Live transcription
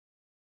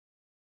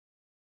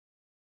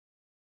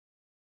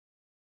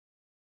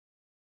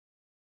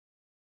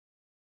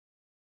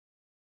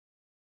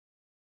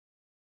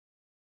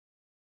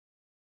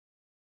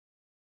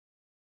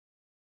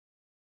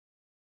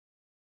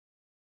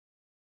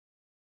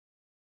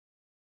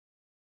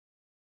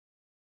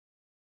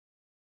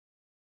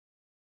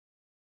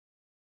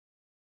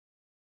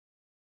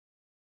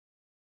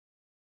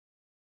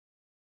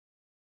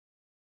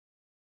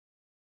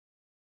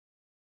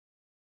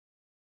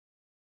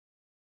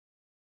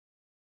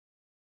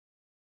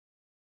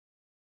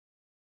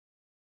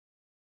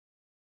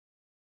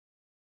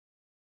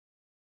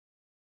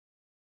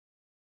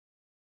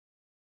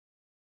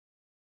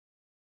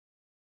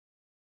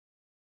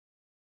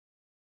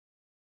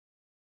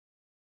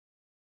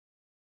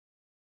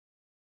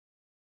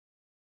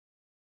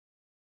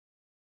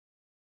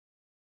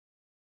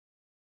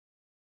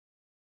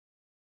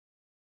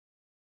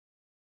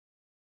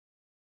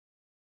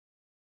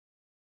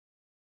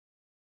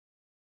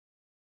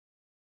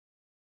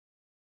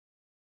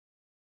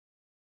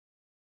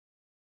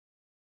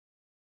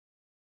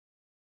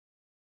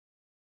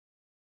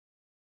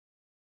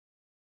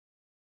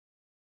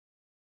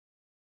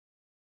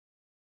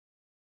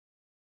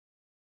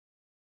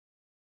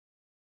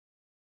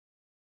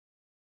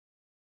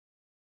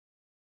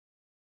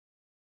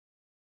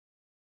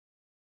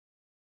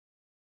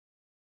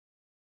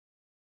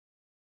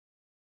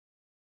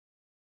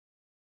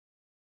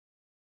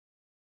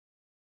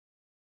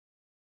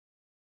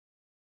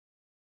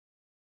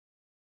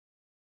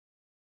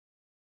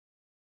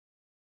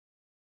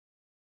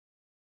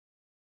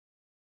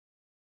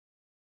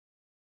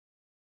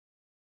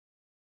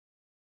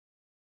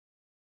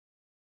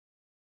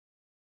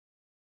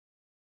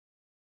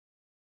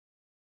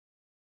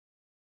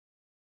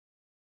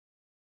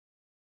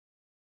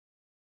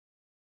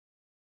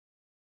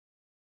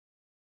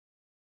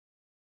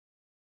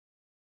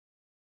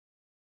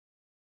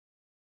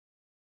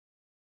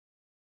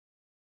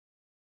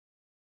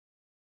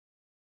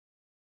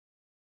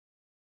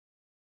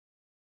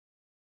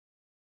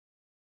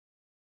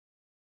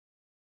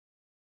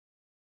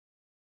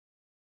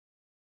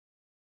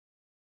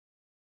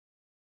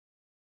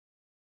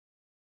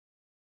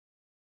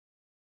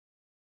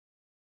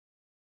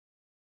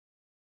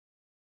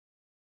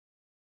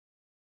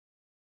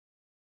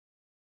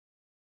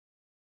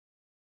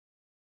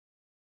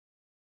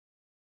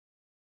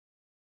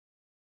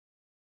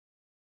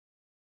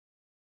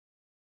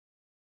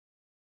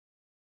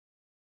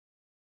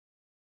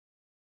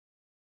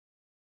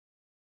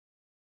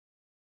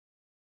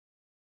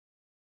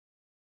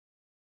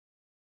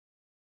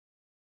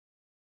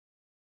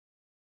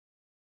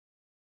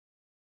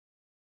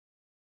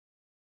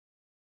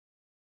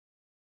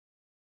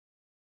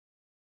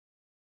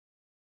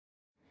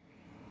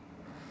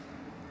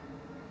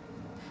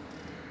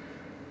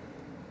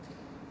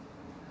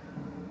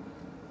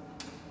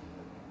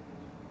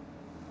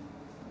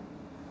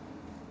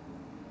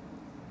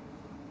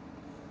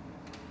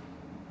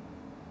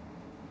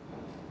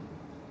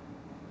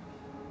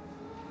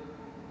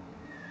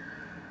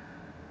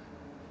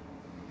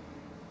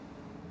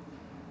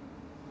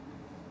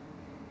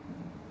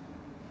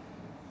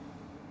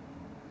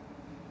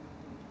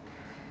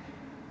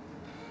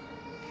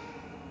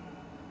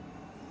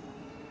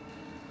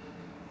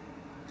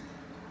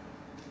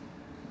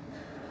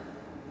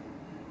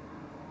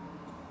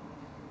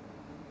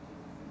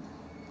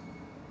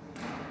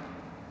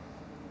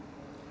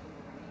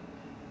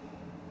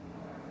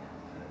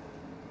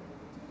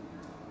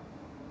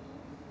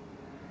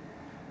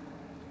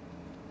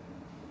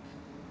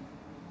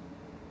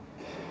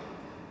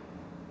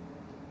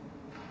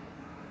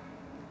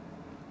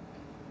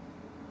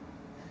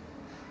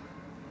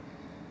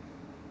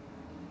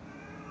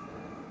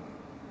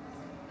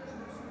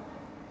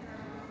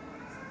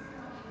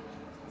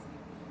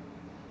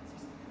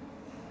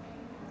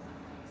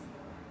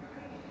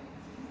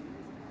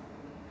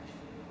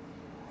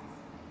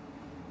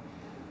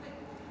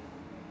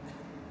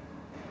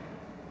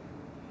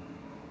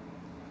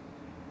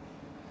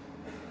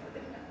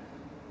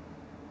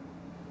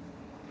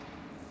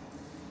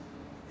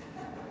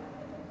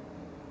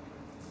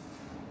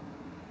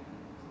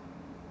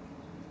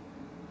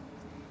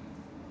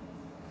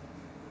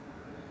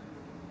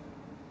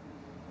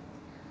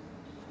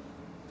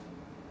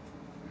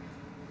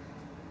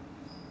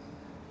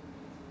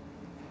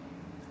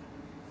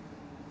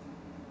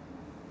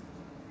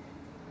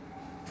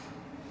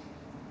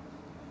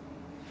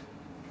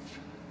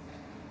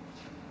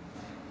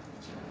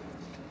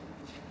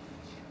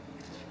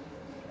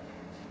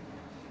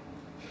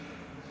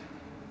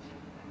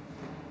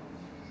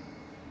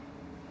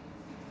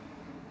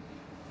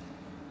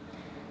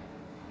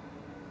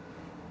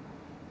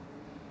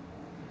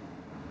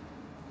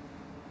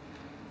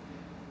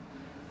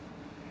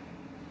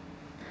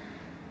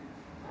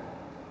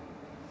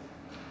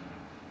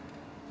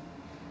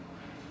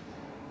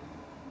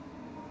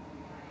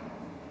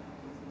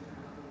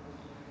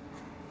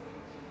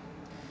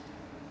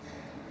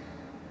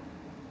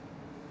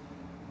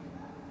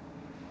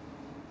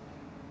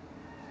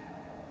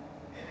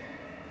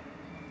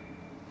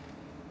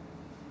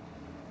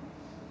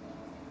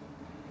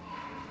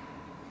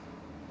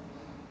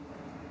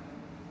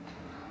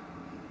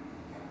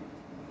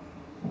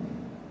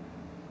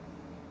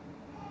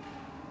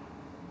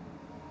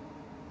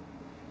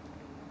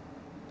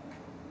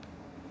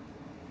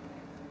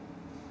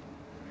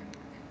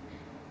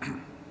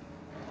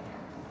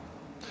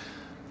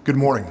Good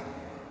morning.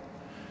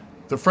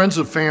 The friends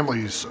and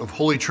families of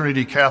Holy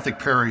Trinity Catholic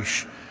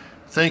Parish,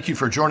 thank you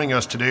for joining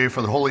us today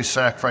for the Holy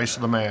Sacrifice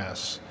of the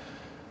Mass.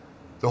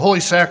 The Holy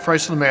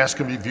Sacrifice of the Mass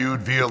can be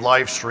viewed via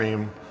live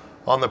stream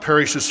on the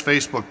parish's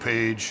Facebook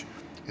page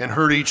and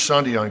heard each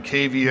Sunday on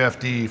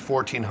KVFD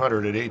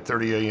 1400 at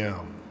 8:30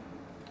 a.m.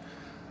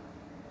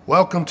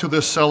 Welcome to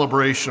this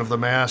celebration of the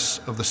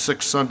Mass of the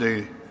sixth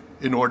Sunday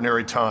in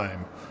Ordinary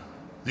Time.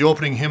 The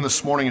opening hymn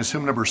this morning is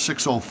hymn number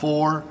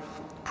 604,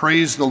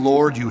 Praise the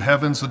Lord, you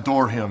heavens,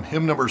 adore him.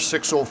 Hymn number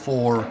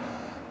 604.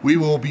 We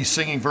will be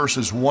singing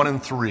verses 1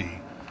 and 3.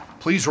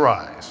 Please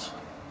rise.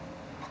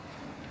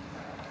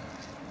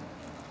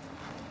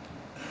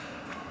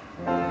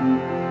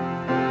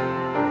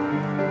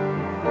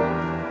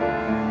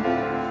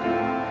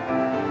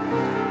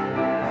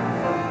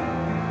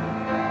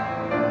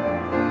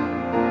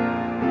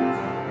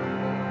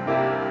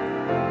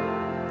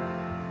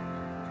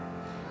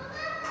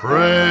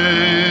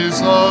 Praise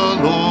the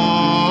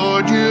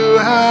Lord, you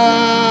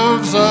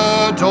heavens,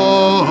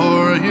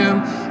 adore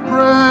him.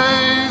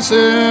 Praise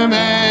him,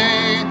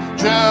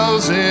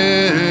 angels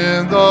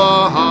in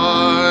the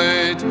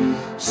height.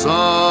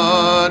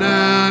 Sun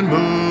and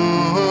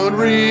moon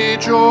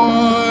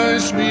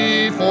rejoice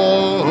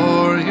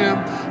before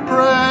him.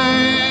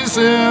 Praise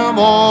him,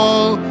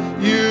 all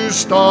you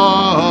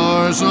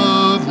stars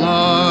of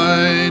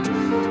light.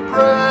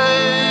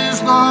 Praise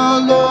the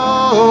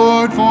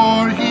Lord,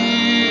 for he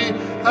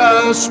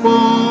has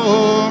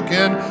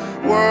spoken,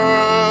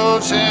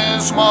 worlds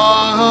his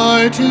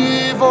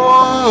mighty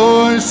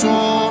voice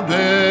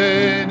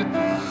obeyed.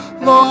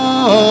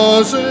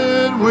 Laws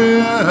in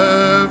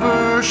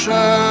ever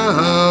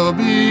shall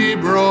be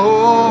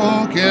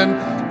broken,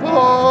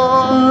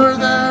 for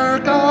their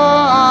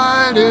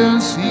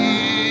guidance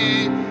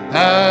he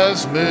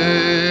has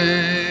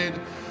made.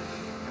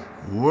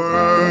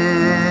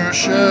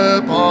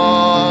 Worship,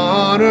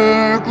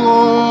 honor,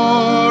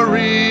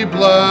 glory,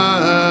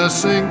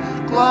 blessing,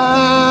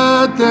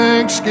 glad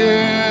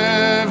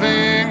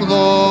thanksgiving,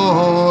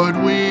 Lord,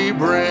 we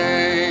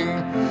bring.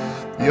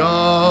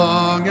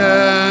 Young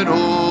and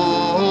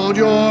old,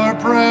 your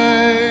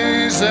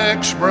praise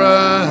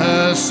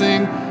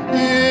expressing,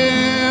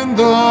 in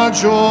the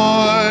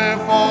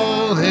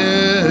joyful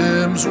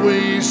hymns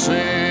we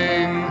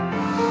sing.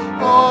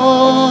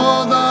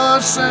 All the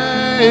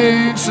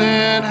saints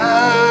in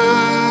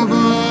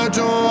heaven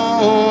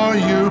adore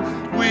you.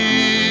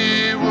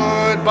 We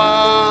would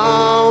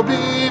bow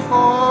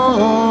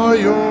before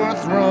your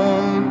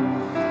throne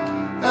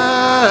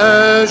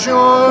as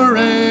your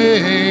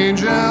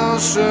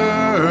angels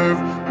serve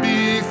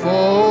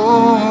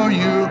before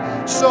you.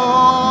 So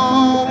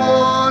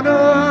on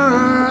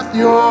earth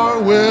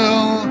your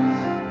will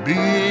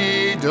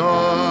be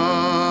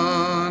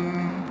done.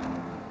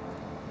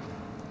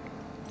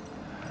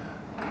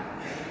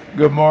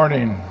 Good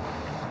morning.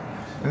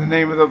 In the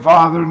name of the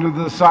Father, and of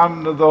the Son,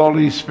 and of the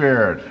Holy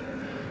Spirit.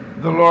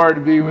 The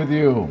Lord be with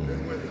you.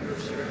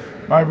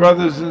 My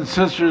brothers and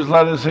sisters,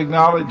 let us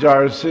acknowledge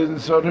our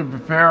sins so to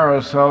prepare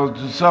ourselves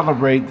to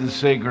celebrate the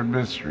sacred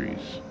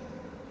mysteries.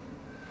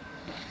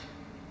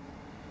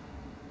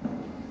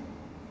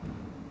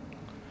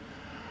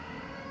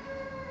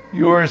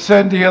 You are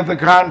sent to heal the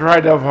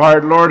contrite of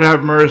heart. Lord,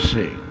 have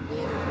mercy.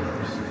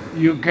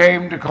 You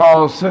came to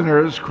call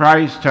sinners.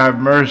 Christ, have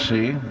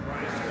mercy.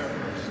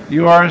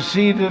 You are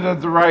seated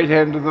at the right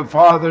hand of the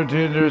Father to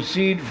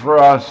intercede for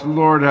us.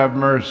 Lord, have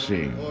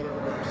mercy.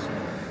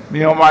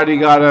 May Almighty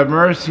God have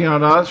mercy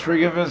on us,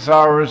 forgive us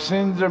our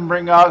sins, and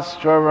bring us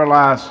to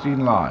everlasting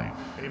life.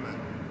 Amen.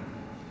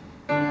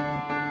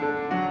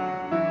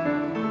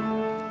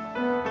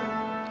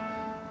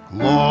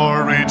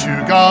 Glory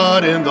to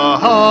God in the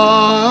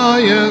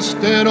highest,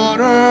 and on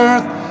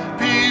earth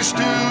peace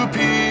to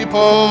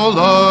people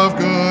of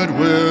good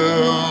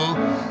will.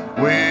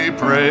 We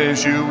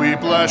praise you, we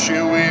bless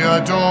you, we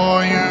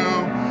adore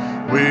you,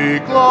 we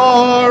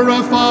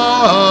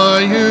glorify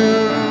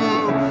you.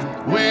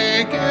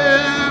 We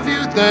give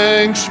you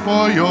thanks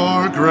for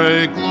your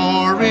great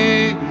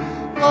glory,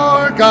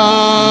 Lord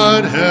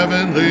God,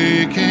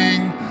 heavenly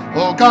King,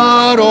 O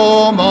God,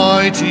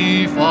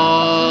 almighty Father.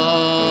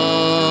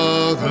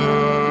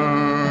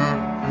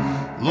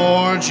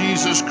 Lord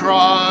Jesus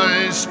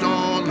Christ,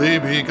 only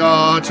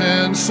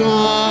begotten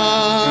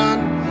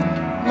Son,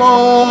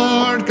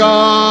 Lord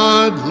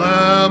God,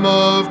 Lamb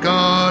of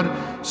God,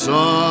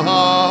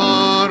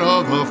 Son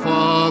of the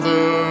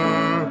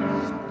Father,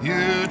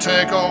 you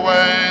take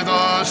away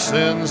the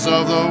sins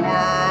of the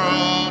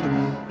world,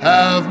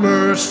 have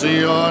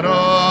mercy on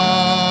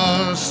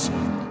us.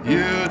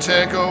 You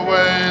take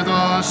away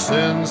the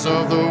sins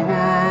of the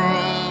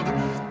world,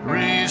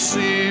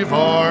 receive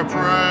our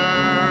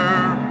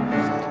prayer.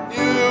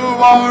 You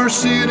are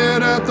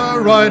seated at the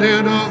right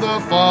hand of the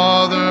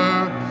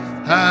Father,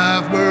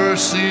 have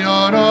mercy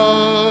on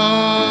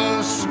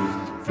us.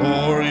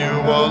 For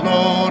you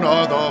alone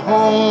are the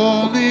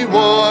Holy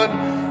One,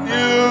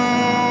 you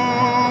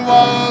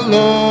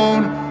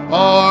alone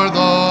are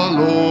the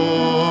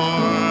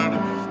Lord.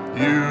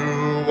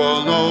 You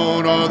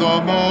alone are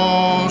the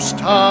most Most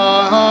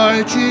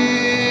High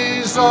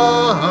Jesus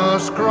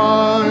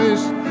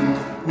Christ,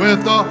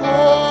 with the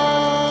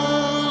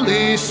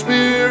Holy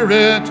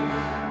Spirit,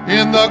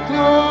 in the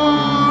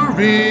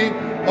glory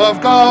of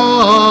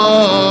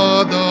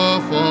God the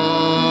Father.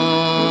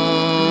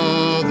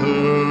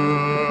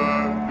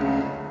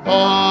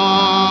 Amen.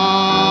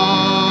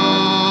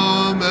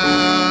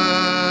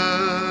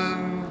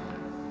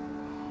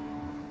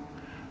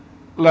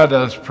 Let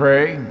us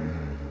pray.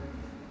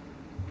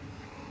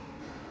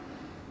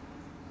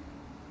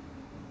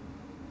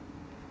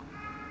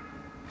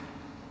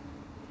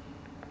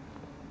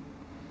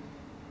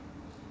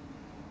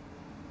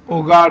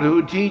 O God,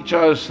 who teach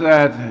us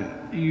that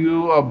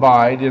you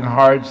abide in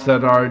hearts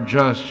that are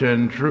just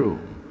and true,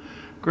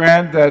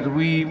 grant that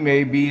we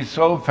may be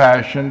so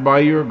fashioned by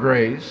your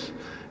grace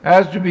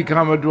as to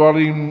become a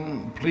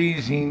dwelling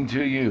pleasing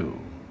to you.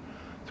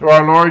 Through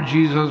our Lord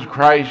Jesus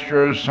Christ,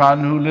 your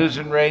Son, who lives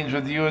and reigns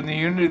with you in the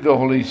unity of the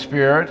Holy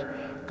Spirit,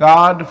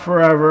 God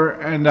forever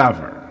and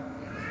ever.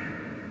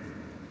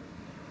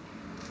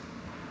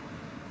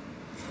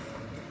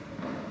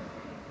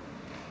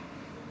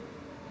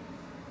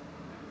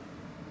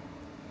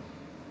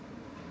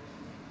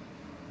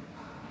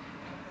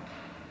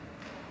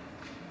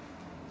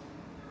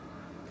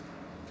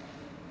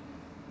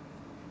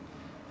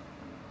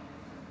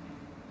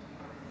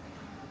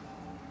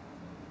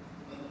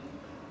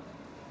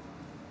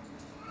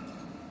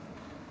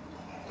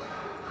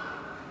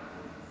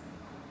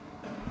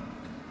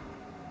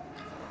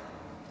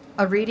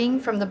 A reading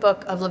from the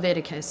book of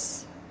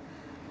Leviticus.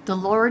 The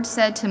Lord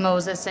said to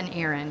Moses and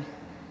Aaron,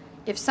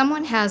 "If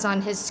someone has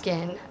on his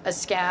skin a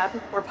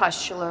scab or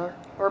pustule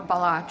or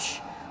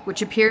blotch,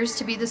 which appears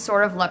to be the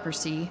sore of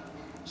leprosy,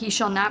 he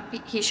shall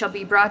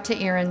be brought to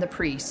Aaron the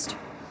priest,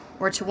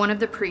 or to one of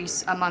the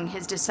priests among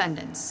his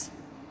descendants.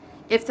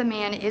 If the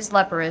man is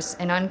leprous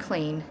and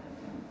unclean,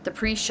 the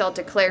priest shall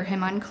declare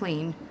him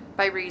unclean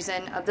by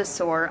reason of the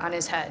sore on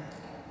his head.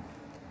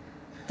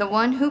 The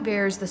one who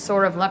bears the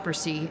sore of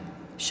leprosy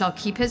shall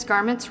keep his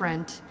garments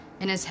rent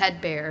and his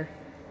head bare,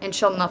 and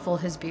shall muffle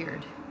his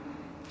beard.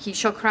 He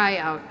shall cry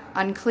out,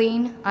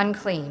 'Unclean,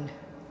 unclean.'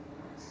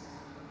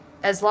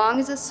 As long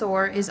as a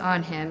sore is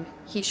on him,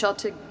 he shall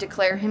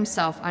declare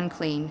himself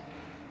unclean,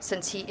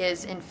 since he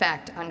is in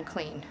fact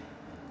unclean.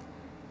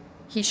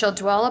 He shall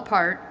dwell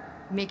apart,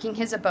 making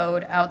his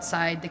abode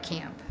outside the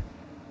camp."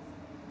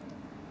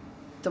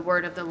 The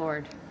word of the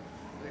Lord.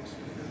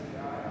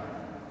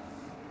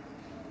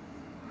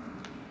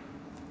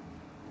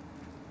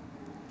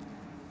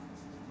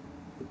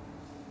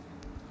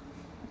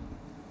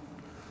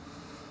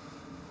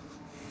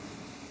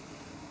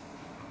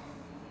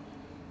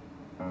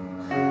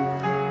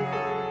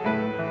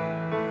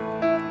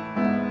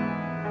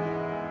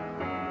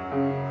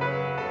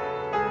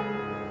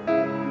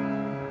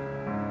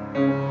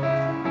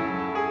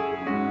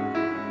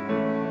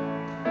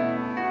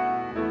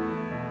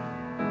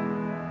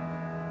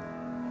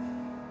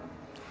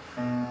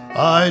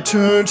 I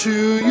turn to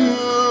you,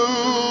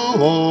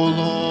 O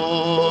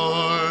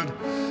Lord,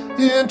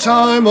 in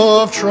time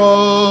of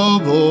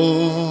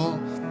trouble,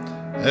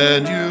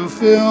 and you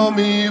fill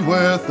me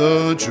with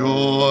the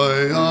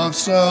joy of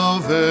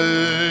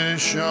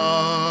salvation.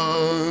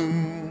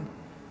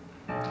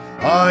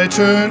 I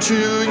turn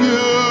to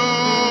you,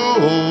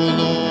 O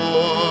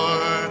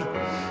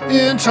Lord,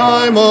 in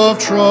time of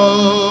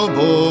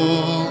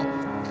trouble,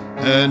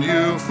 and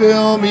you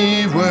fill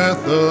me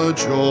with the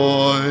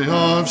joy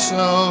of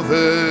salvation.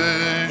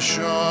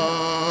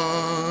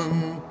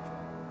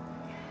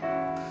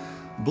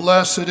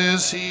 Blessed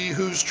is he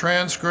whose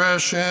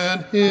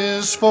transgression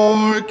is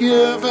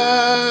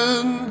forgiven,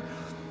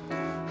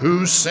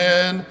 whose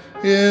sin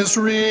is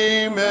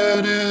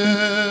remitted.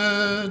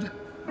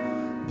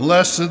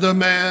 Blessed the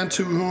man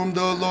to whom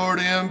the Lord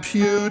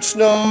imputes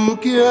no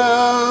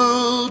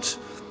guilt,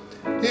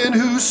 in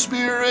whose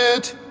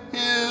spirit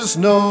is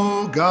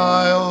no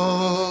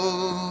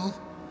guile.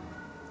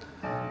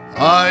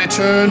 I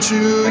turn to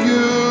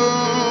you,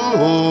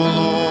 O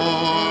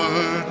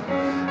Lord,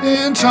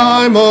 in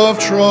time of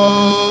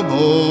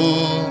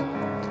trouble,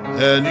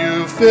 and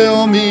you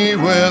fill me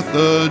with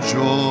the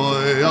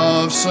joy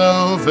of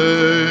salvation.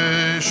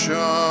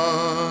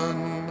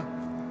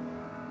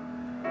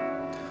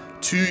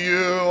 To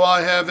you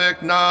I have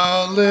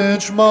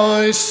acknowledged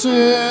my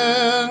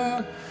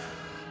sin.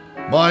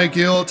 My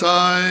guilt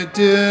I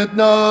did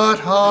not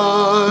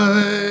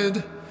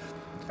hide.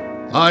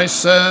 I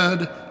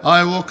said,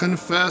 I will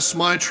confess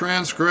my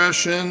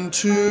transgression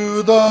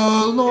to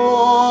the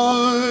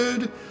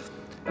Lord,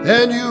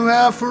 and you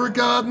have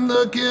forgotten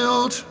the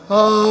guilt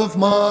of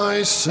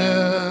my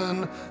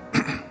sin.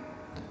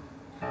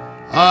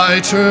 I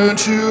turn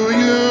to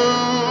you,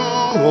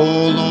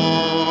 O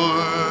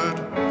Lord,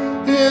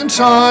 in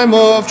time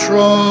of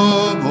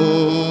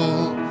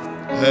trouble,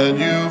 and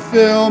you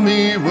fill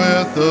me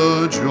with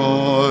the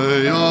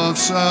joy of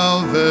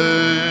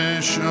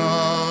salvation.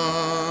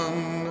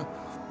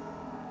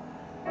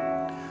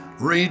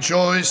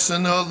 Rejoice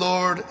in the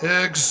Lord,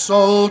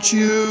 exalt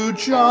you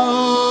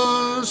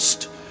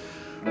just.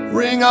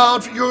 Ring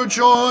out your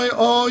joy,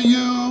 all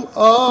you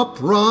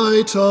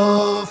upright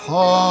of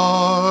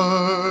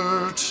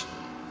heart.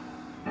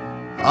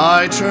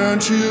 I turn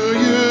to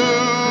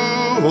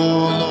you,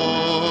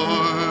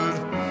 O Lord,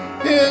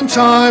 in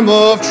time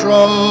of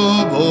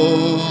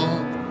trouble,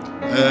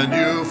 and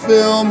you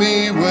fill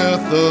me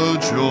with the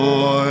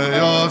joy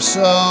of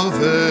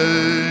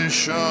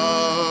salvation.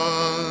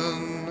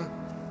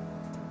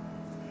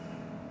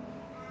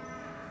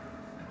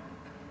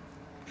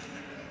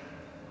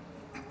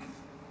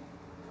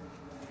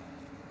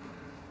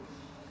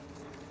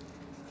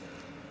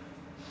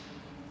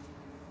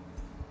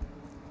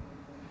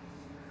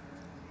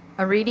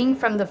 A reading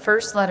from the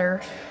first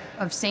letter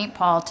of St.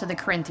 Paul to the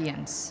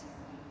Corinthians.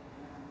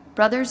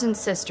 Brothers and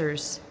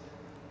sisters,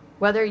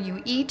 whether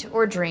you eat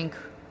or drink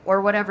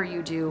or whatever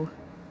you do,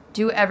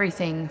 do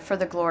everything for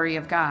the glory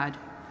of God.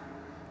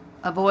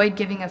 Avoid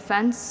giving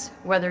offense,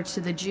 whether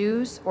to the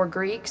Jews or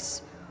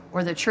Greeks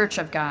or the church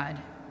of God,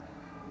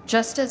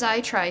 just as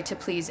I try to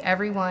please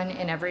everyone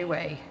in every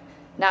way,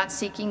 not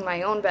seeking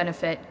my own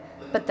benefit,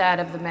 but that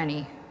of the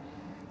many,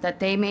 that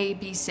they may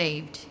be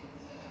saved.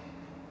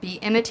 Be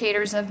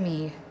imitators of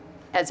me,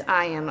 as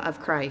I am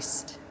of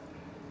Christ.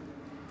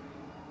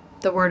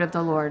 The word of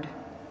the Lord.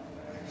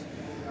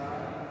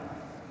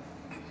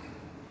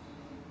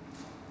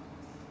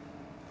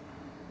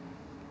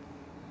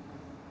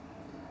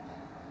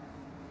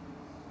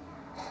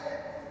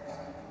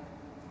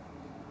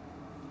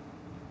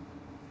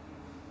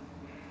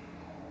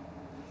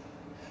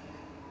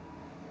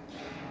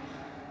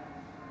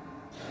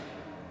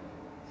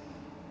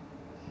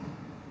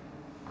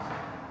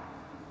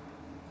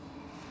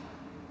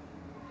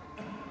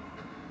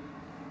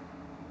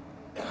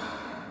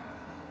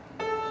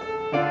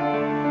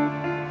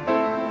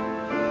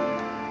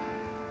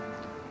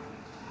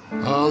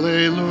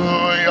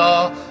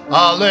 Alleluia,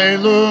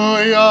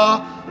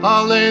 alleluia,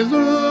 alleluia,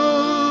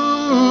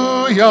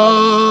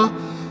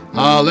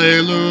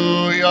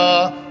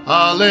 alleluia,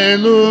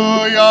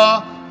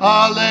 alleluia,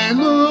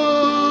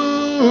 alleluia,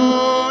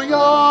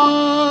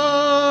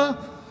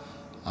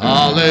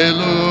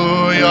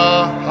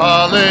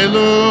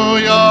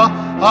 alleluia,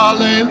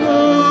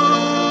 alleluia,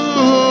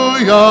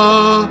 alleluia,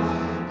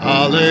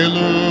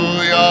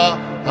 alleluia,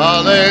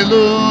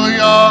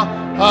 alleluia,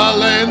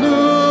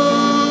 alleluia.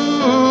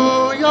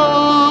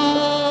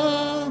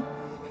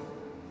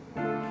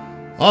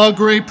 A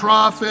great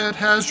prophet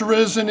has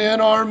risen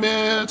in our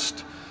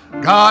midst.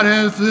 God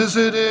has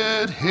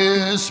visited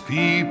his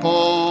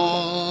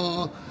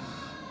people.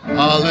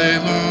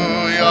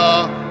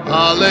 Alleluia,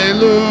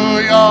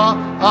 alleluia,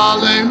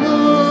 alleluia,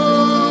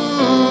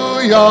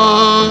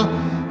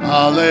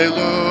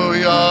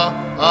 alleluia,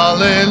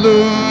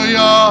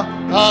 alleluia,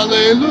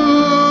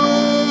 alleluia.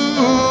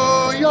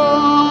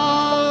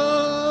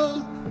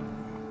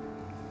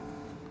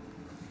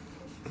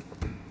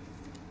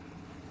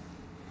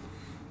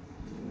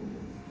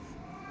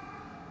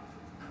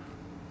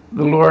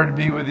 The Lord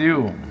be with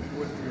you.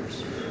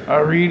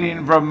 A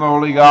reading from the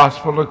Holy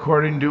Gospel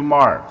according to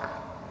Mark.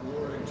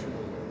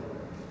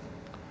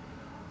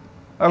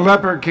 A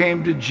leper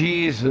came to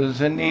Jesus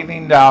and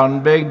kneeling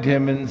down begged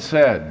him and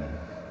said,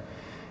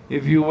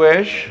 "If you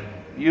wish,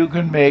 you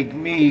can make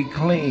me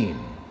clean."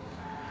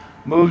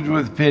 Moved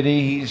with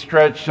pity, he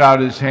stretched out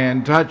his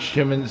hand, touched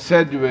him, and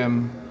said to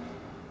him,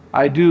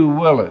 "I do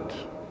will it.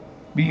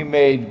 Be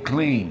made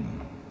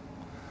clean."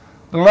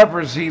 The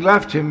leprosy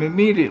left him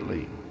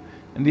immediately,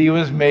 and he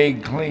was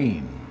made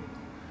clean.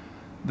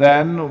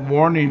 Then,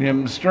 warning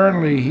him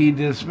sternly, he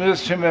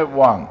dismissed him at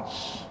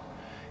once.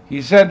 He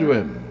said to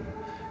him,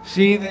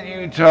 "See that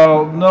you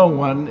tell no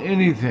one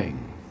anything,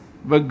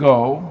 but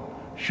go,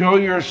 show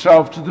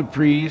yourself to the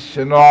priest,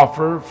 and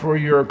offer for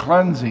your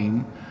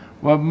cleansing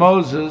what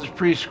Moses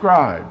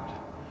prescribed.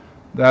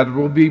 That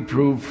will be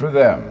proof for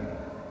them."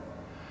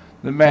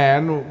 The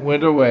man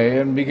went away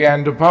and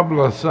began to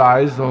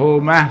publicize the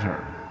whole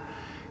matter.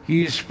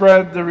 He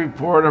spread the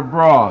report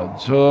abroad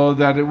so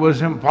that it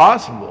was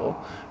impossible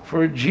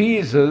for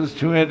Jesus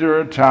to enter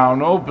a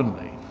town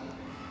openly.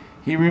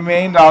 He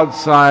remained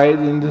outside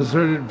in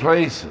deserted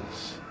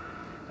places,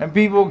 and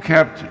people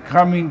kept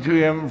coming to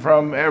him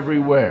from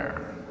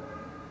everywhere.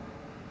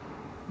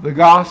 The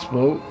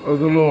Gospel of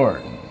the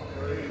Lord.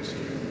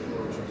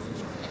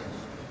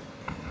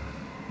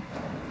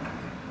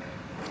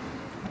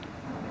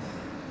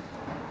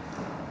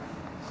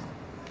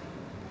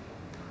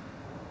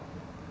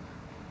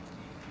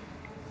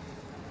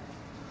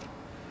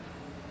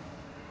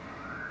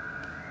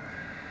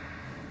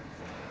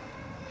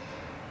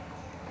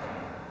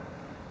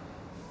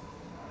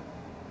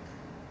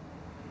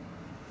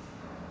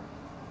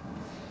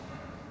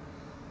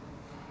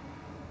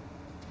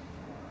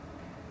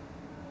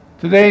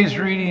 Today's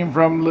reading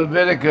from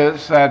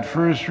Leviticus, that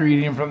first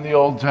reading from the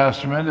Old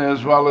Testament,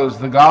 as well as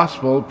the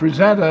Gospel,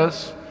 present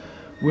us,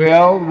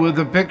 well, with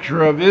a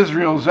picture of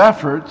Israel's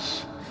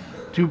efforts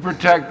to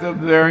protect the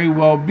very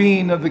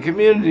well-being of the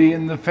community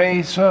in the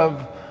face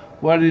of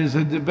what is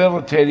a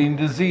debilitating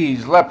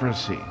disease,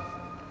 leprosy.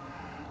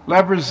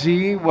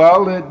 Leprosy,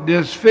 well, it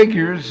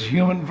disfigures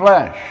human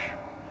flesh.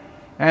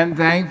 And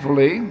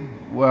thankfully,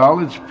 well,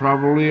 it's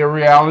probably a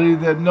reality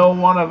that no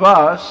one of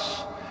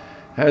us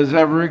has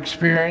ever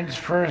experienced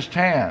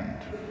firsthand.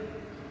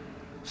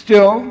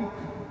 Still,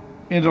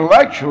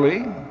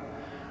 intellectually,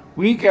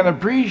 we can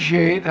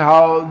appreciate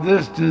how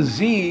this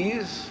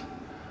disease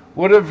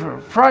would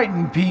have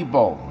frightened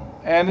people,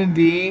 and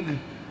indeed,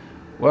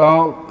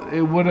 well,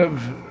 it would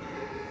have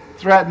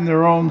threatened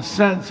their own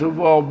sense of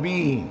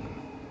well-being.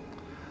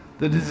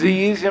 The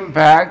disease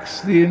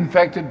impacts the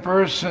infected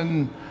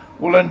person,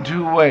 well, in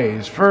two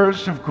ways.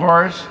 First, of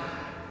course,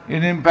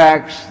 it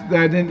impacts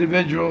that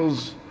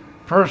individual's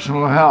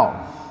personal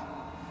health.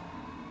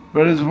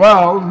 But as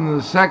well, in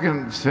the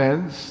second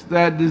sense,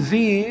 that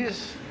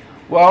disease,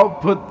 well,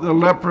 put the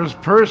leprous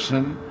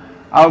person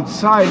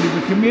outside of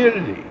the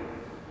community.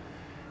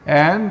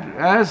 And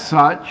as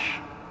such,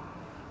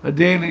 a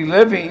daily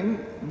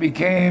living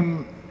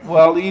became,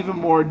 well, even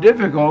more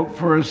difficult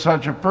for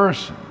such a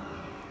person.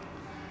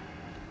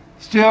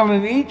 Still,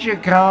 in each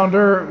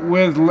encounter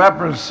with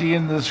leprosy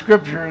in the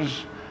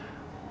scriptures,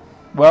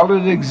 well,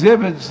 it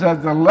exhibits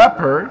that the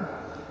leper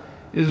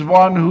is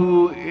one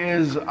who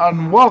is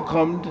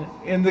unwelcomed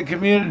in the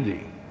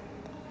community.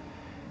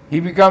 He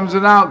becomes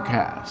an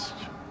outcast.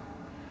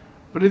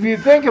 But if you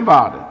think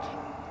about it,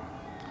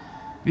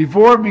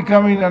 before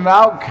becoming an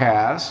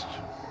outcast,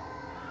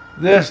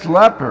 this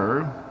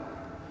leper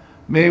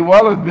may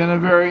well have been a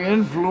very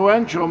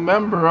influential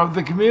member of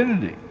the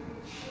community.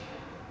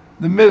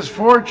 The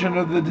misfortune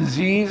of the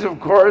disease, of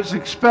course,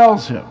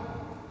 expels him.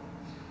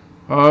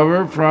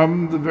 However,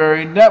 from the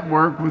very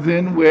network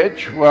within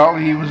which, well,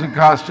 he was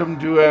accustomed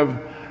to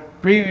have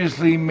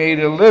previously made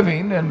a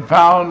living and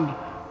found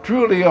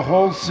truly a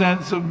whole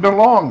sense of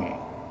belonging.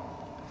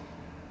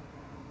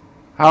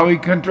 How he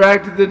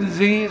contracted the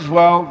disease,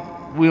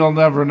 well, we'll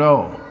never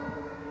know.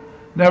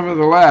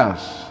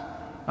 Nevertheless,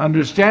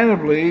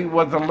 understandably,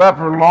 what the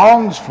leper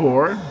longs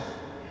for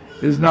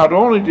is not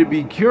only to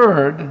be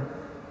cured,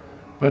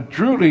 but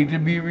truly to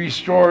be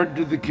restored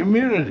to the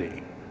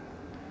community.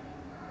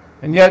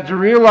 And yet, to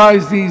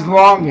realize these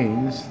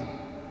longings,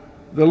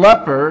 the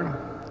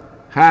leper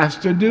has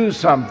to do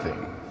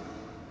something.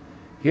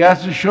 He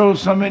has to show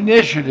some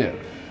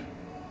initiative.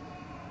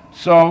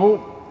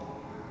 So,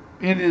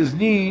 in his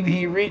need,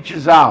 he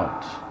reaches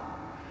out.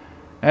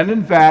 And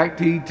in fact,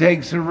 he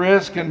takes a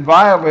risk and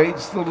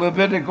violates the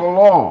Levitical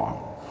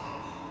law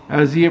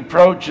as he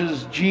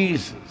approaches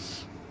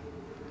Jesus.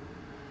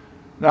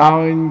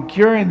 Now, in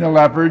curing the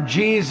leper,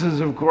 Jesus,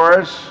 of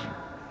course,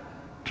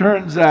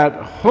 turns that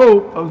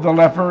hope of the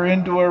leper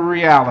into a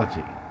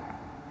reality.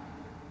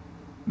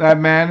 That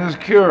man is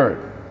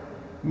cured,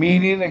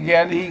 meaning,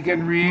 again, he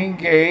can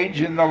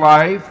re-engage in the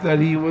life that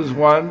he was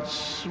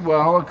once,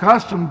 well,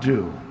 accustomed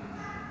to.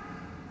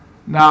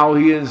 Now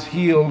he is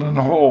healed and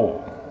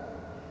whole.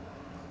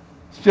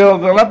 Still,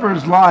 the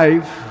leper's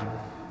life,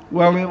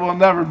 well, it will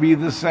never be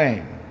the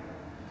same,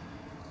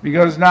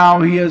 because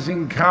now he has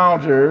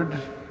encountered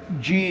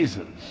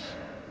Jesus.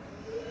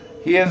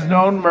 He has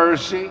known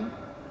mercy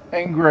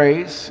and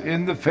grace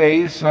in the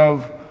face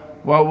of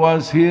what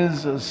was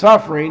his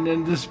suffering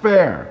and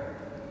despair.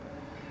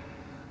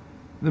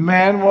 The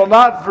man will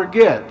not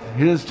forget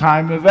his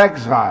time of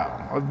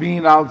exile, of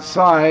being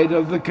outside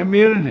of the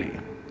community.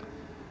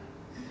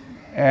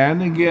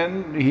 And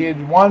again, he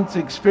had once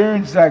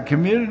experienced that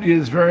community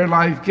as very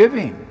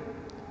life-giving.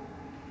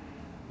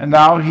 And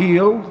now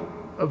healed,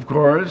 of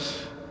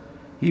course,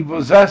 he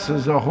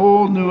possesses a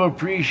whole new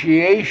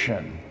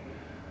appreciation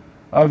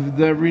of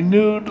the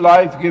renewed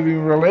life-giving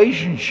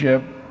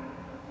relationship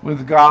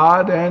with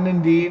God and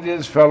indeed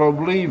his fellow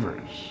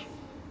believers.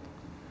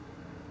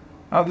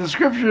 Now, the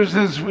scriptures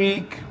this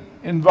week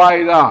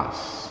invite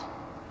us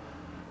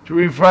to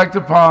reflect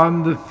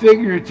upon the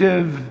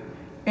figurative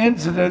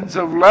incidents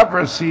of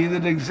leprosy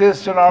that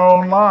exist in our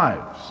own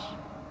lives.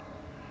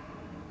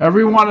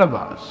 Every one of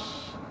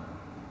us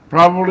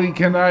probably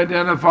can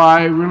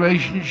identify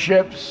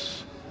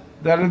relationships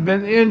that have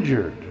been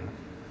injured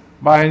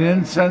by an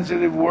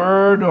insensitive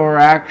word or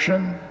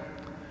action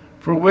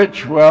for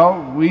which,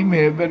 well, we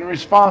may have been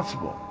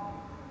responsible.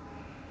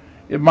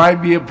 It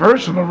might be a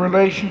personal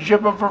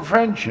relationship of a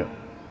friendship.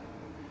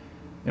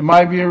 It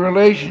might be a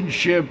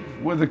relationship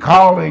with a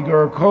colleague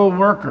or a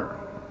co-worker.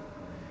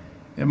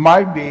 It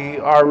might be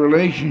our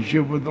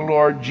relationship with the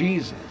Lord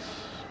Jesus.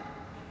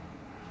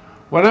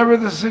 Whatever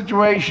the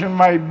situation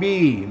might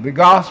be, the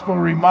gospel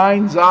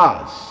reminds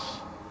us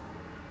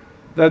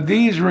that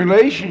these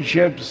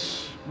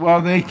relationships,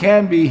 well, they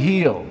can be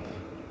healed,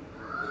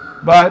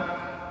 but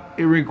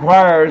it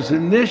requires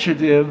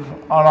initiative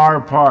on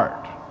our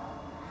part.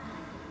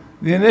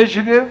 The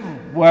initiative,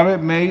 well,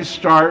 it may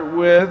start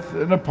with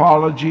an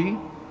apology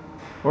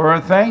or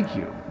a thank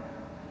you.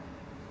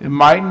 It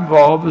might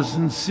involve a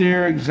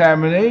sincere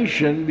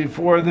examination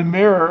before the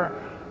mirror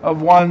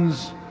of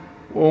one's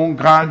own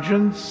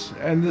conscience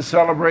and the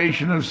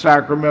celebration of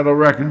sacramental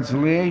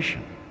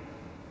reconciliation.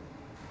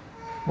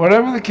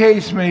 Whatever the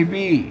case may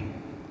be,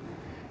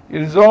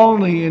 It is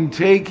only in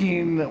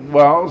taking,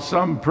 well,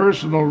 some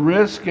personal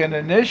risk and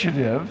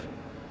initiative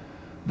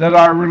that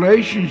our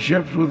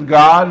relationships with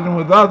God and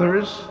with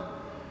others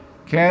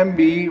can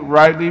be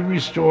rightly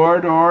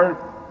restored or,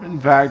 in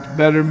fact,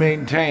 better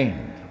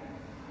maintained.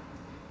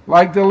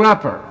 Like the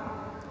leper,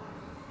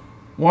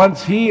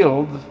 once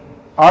healed,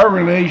 our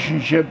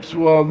relationships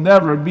will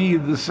never be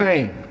the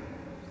same.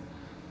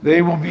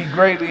 They will be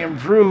greatly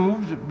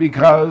improved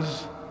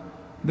because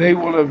they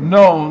will have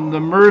known the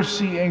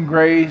mercy and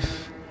grace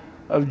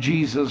of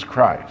Jesus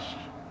Christ.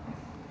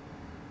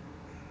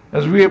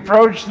 As we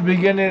approach the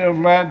beginning of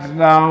Lent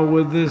now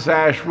with this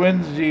Ash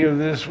Wednesday of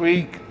this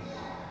week,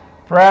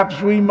 perhaps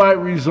we might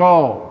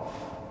resolve,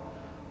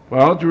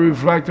 well, to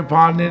reflect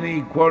upon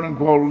any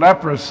quote-unquote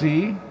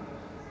leprosy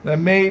that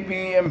may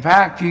be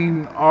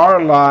impacting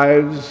our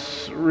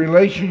lives,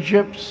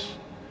 relationships,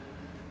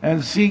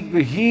 and seek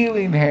the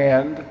healing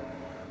hand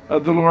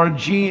of the Lord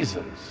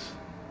Jesus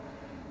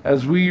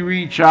as we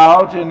reach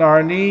out in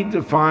our need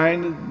to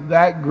find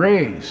that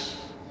grace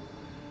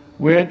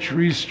which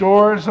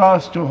restores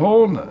us to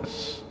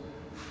wholeness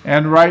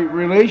and right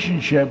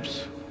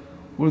relationships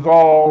with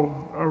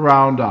all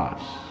around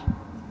us.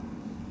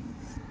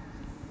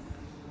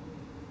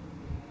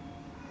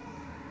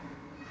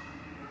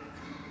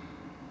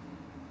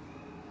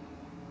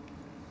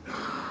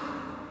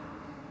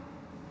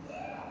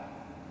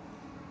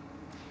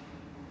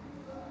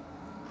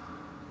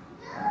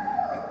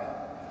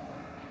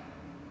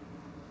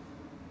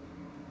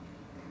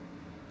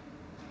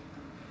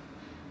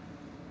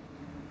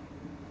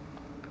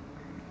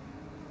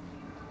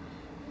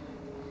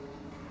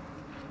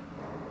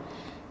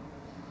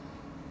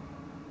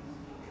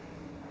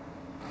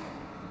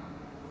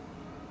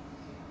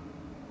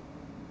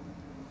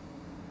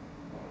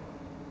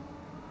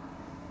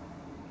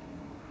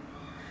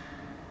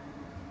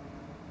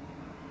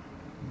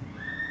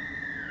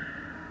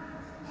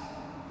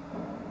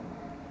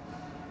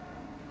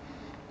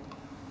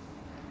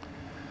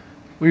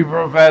 We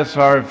profess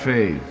our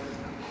faith.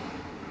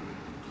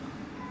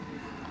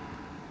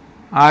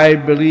 I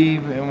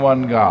believe in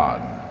one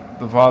God,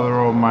 the Father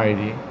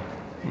Almighty,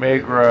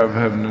 maker of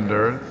heaven and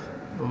earth,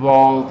 of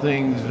all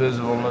things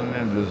visible and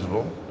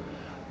invisible.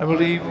 I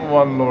believe in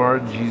one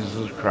Lord,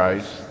 Jesus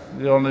Christ,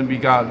 the only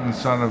begotten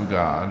Son of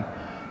God,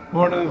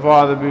 born of the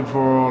Father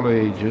before all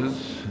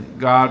ages,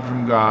 God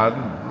from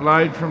God,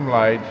 light from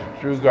light,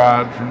 true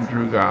God from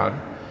true God,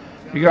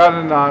 begotten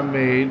and not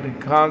made,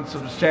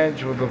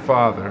 consubstantial with the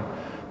Father.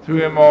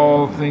 Through him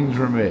all things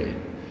were made.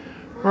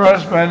 For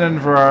us men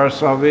and for our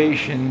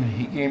salvation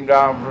he came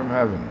down from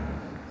heaven,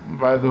 and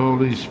by the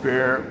Holy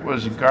Spirit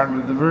was incarnate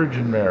with the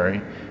Virgin Mary,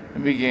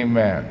 and became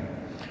man.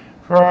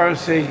 For our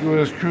sake he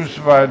was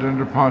crucified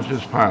under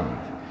Pontius Pilate.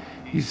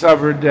 He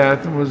suffered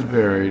death and was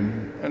buried,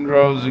 and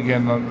rose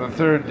again on the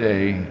third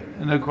day,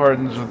 in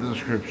accordance with the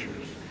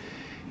Scriptures.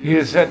 He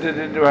ascended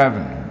into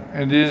heaven,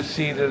 and is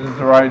seated at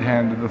the right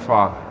hand of the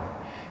Father.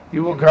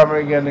 He will come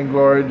again in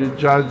glory to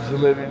judge the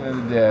living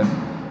and the dead,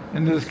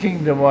 and his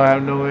kingdom will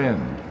have no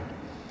end.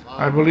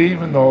 I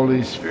believe in the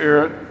Holy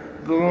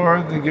Spirit, the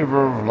Lord, the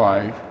giver of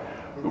life,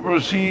 who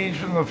proceeds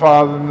from the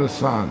Father and the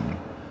Son,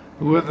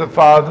 who with the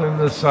Father and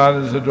the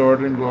Son is adored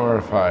and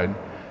glorified,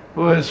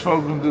 who has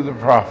spoken through the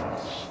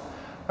prophets.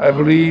 I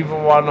believe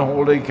in one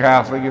holy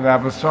Catholic and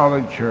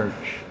Apostolic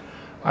Church.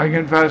 I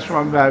confess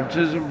one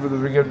baptism for the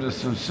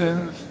forgiveness of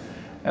sins,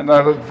 and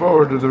I look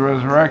forward to the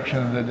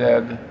resurrection of the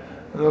dead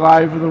and the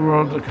life of the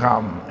world to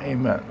come.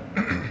 Amen.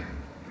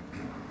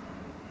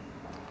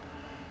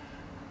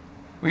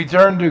 We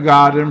turn to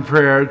God in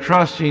prayer,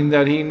 trusting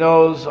that he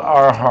knows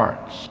our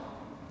hearts.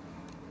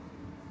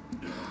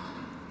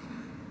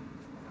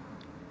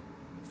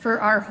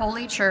 For our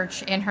holy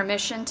church and her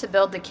mission to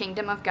build the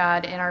kingdom of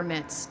God in our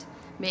midst,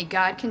 may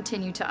God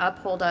continue to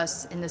uphold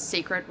us in the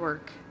sacred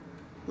work.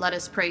 Let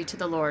us pray to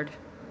the Lord.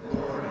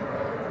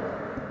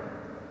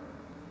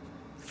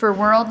 For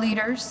world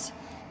leaders,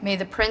 may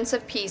the Prince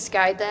of Peace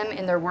guide them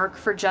in their work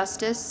for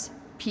justice,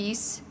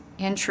 peace,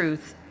 and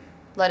truth.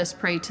 Let us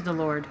pray to the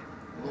Lord.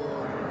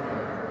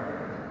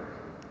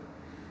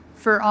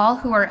 For all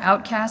who are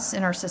outcasts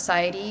in our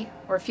society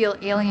or feel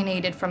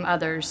alienated from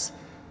others,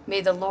 may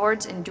the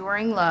Lord's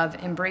enduring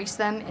love embrace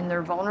them in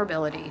their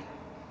vulnerability.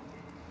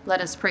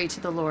 Let us pray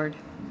to the Lord.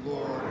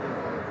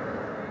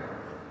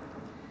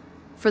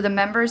 For the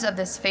members of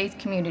this faith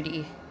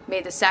community,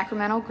 may the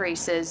sacramental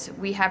graces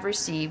we have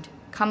received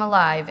come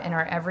alive in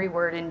our every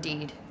word and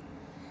deed.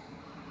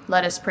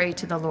 Let us pray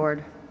to the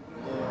Lord.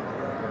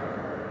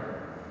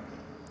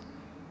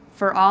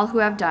 For all who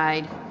have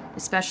died,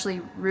 especially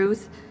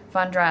Ruth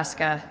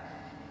Vondraska,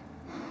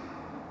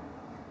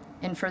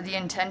 and for the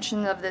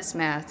intention of this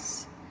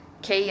Mass,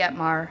 Kay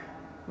Yetmar,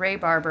 Ray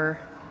Barber,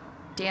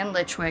 Dan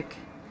Litchwick,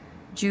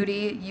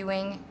 Judy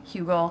Ewing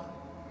Hugel,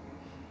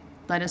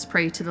 let us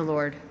pray to the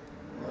Lord.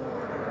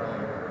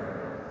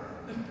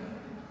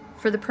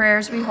 For the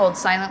prayers we hold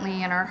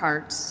silently in our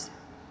hearts,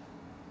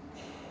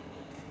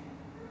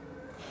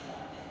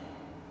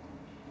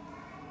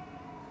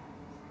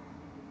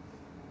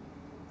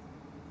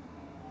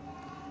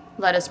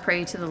 Let us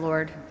pray to the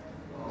Lord.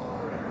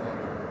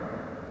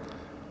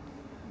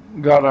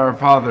 God our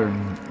Father,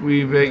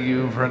 we beg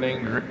you for an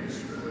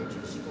increase.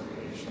 Religious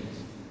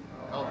vocations.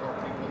 Help our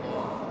people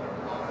offer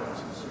their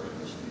lives in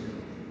service to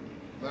you.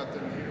 Let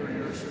them hear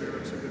your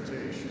Spirit's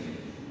invitation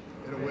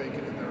and awaken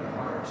in their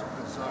hearts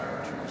a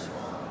desire to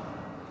respond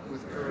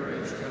with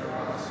courage,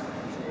 generosity,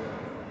 and joy.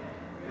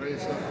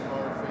 Raise up from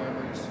our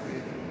families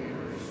faithful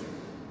leaders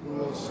who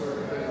will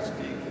serve as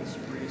deacons,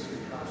 priests,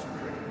 and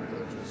consecrated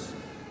religious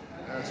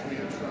as we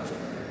entrust in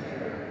your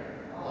care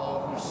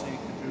all who seek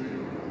to do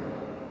your will.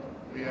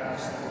 We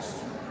ask this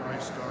through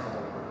Christ our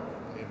Lord.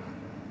 Amen.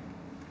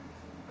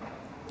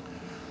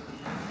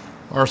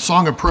 Our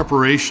song of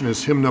preparation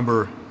is hymn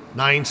number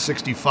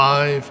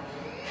 965,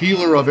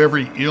 Healer of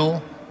Every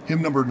Ill,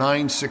 hymn number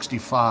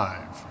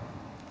 965.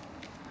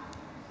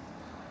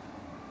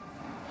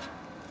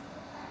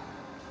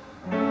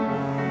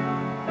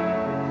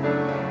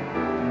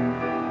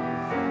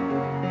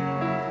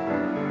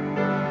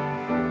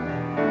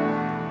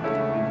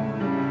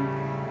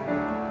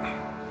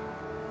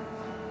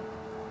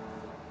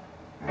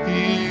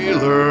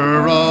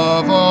 Healer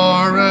of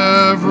our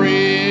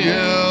every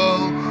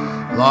ill,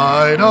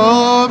 light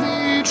of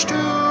each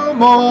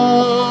tomorrow,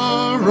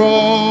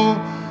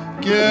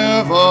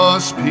 give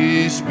us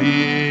peace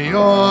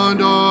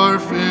beyond our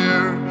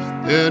fear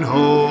and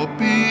hope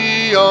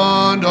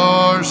beyond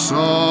our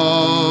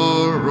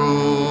sorrow.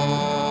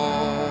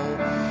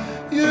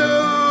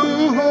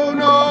 You who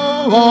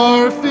know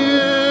our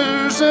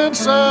fears and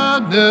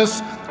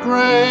sadness,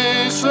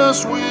 grace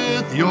us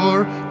with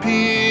your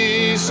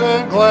peace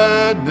and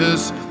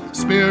gladness.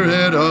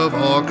 Spirit of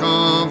all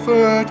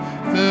comfort,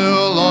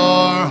 fill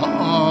our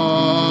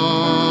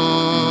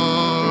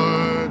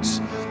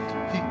hearts.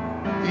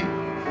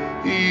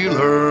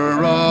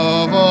 Healer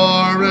of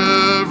our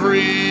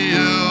every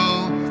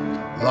ill,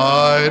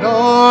 light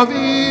of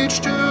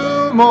each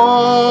tomorrow,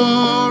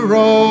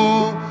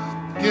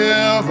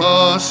 give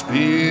us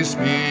peace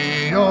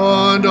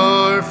beyond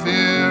our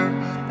fear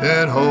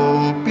and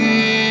hope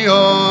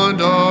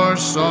beyond our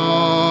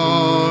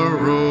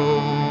sorrow.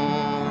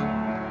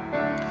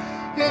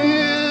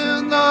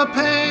 In the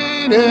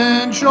pain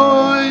and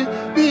joy,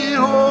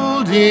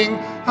 beholding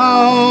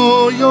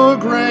how your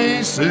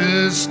grace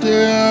is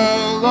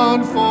still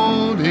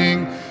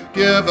unfolding,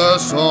 give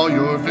us all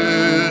your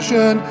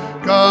vision,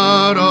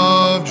 God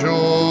of joy.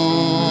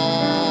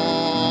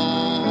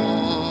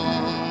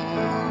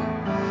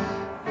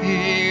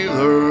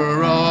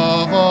 Healer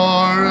of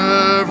our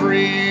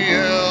every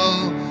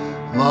ill,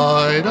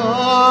 light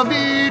of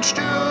each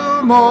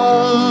tomorrow,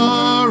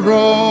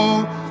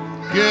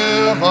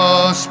 give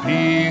us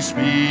peace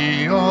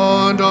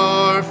beyond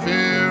our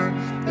fear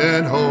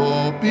and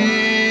hope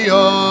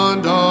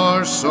beyond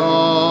our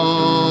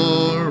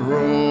sorrow.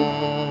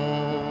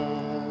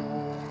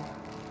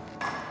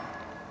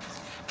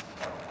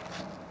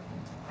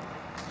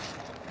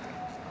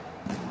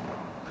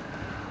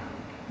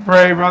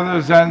 Pray,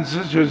 brothers and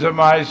sisters, that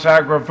my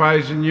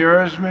sacrifice and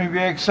yours may be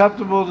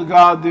acceptable to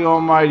God the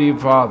Almighty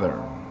Father.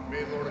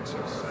 May the Lord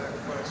accept the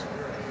sacrifice of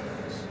your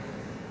hands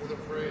for the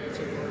praise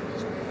and glory of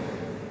his name,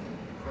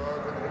 for our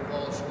good and of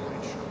all his holy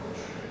church.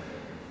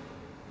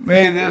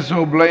 May this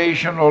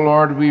oblation, O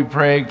Lord, we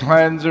pray,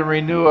 cleanse and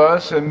renew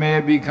us, and may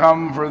it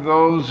become for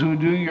those who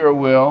do your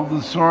will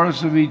the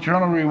source of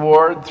eternal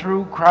reward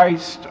through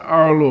Christ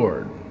our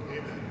Lord.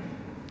 Amen.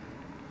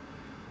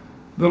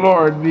 The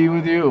Lord be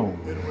with you.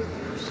 And with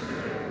your spirit,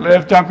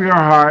 Lift up your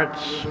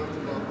hearts. lift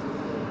them up to the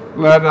Lord.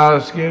 Let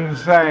us give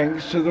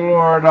thanks to the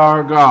Lord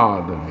our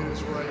God. It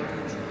is right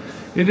and just.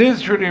 It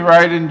is truly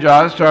right and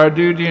just, our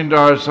duty and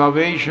our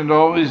salvation,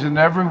 always and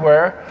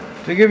everywhere,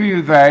 to give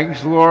you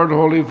thanks, Lord,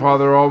 Holy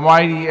Father,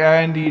 Almighty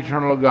and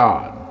eternal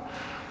God.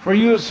 For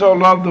you so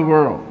loved the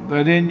world,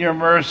 that in your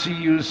mercy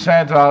you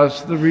sent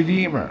us the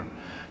Redeemer,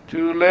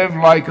 to live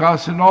like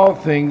us in all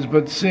things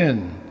but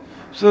sin,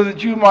 so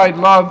that you might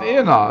love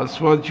in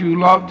us what you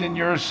loved in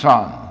your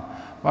Son,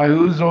 by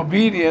whose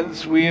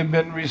obedience we have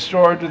been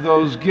restored to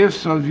those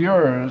gifts of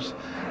yours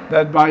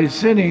that by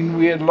sinning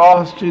we had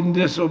lost in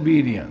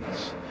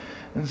disobedience.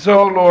 And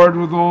so, Lord,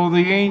 with all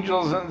the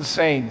angels and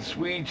saints,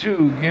 we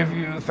too give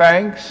you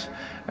thanks,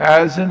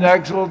 as in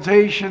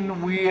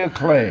exultation we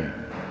acclaim.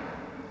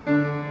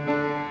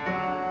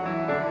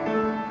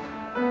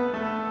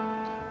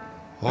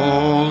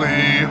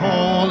 Holy,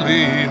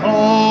 holy,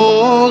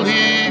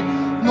 holy,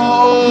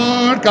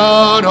 Lord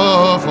God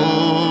of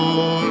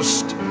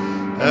hosts,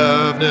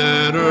 heaven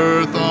and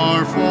earth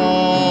are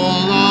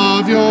full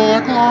of your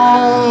glory.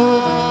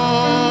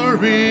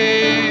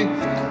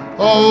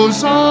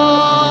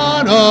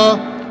 Hosanna,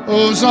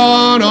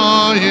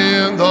 Hosanna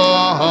in the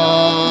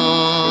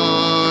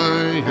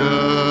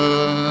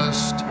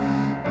highest.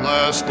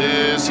 Blessed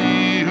is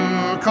he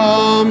who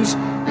comes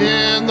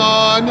in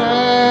the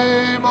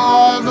name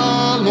of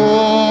the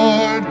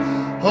Lord.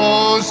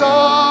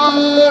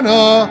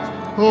 Hosanna,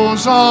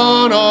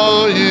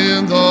 Hosanna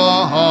in the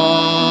highest.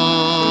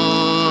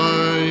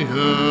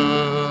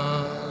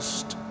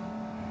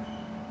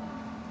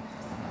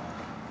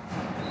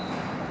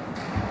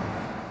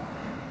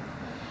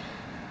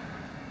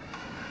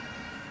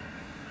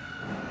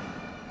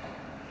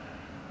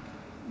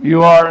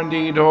 You are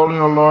indeed holy,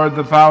 O Lord,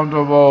 the fount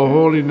of all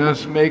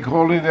holiness. Make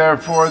holy,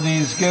 therefore,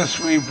 these gifts,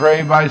 we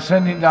pray, by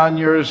sending down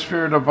your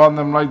Spirit upon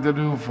them like the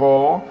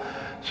dewfall,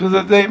 so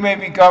that they may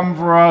become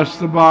for us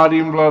the body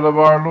and blood of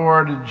our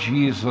Lord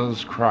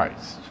Jesus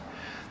Christ.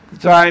 The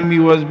time he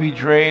was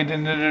betrayed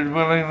and entered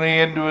willingly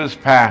into his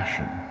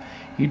passion,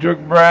 he took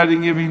bread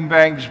and giving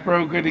thanks,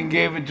 broke it and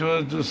gave it to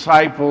his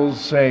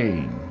disciples,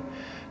 saying,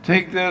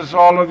 "Take this,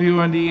 all of you,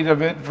 and eat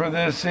of it, for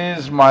this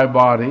is my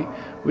body,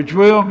 which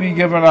will be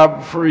given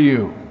up for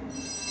you."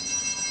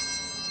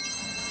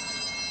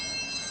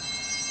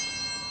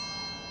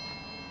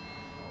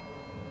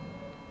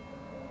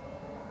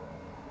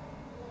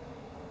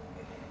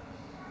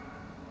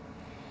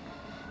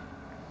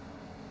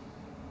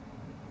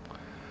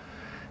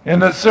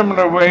 In a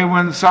similar way,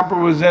 when supper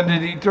was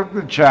ended, he took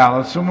the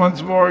chalice, and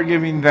once more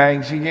giving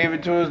thanks, he gave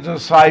it to his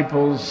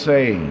disciples,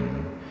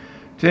 saying,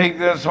 "Take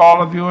this,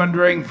 all of you, and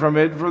drink from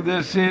it, for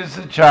this is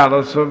the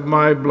chalice of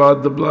my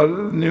blood, the blood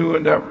of the new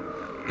and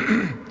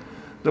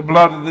the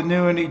blood of the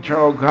new and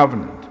eternal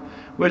covenant,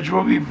 which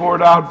will be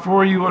poured out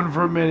for you and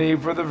for many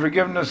for the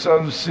forgiveness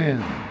of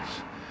sins.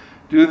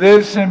 Do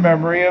this in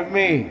memory of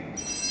me."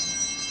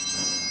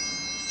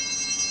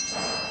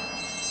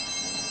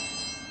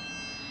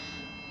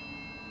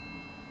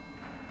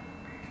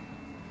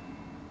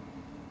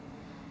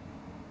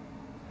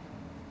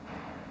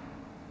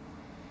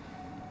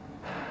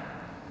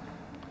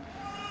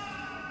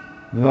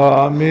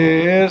 The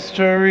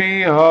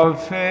mystery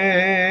of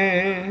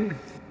faith.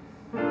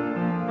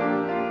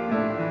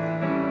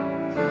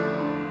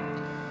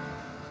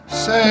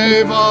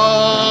 Save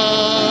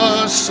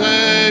us,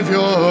 Savior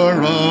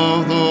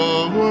of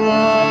the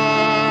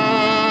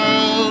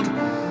world,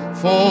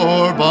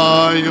 for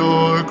by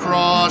your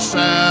cross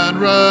and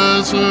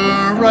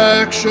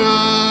resurrection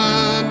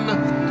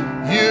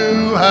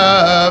you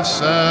have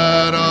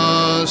set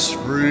us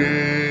free.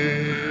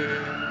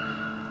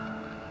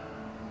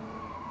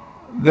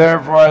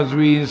 Therefore, as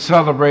we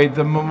celebrate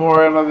the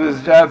memorial of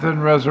his death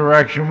and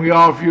resurrection, we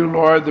offer you,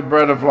 Lord, the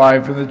bread of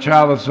life and the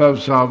chalice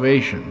of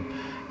salvation,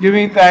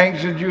 giving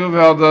thanks that you have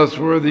held us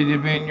worthy to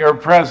be in your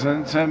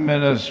presence and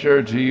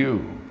minister to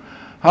you.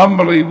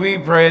 Humbly we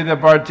pray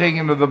that,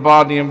 partaking of the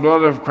body and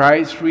blood of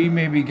Christ, we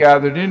may be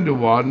gathered into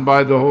one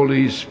by the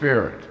Holy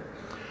Spirit.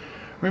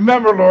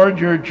 Remember, Lord,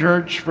 your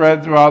church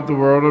spread throughout the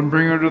world, and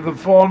bring her to the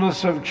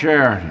fullness of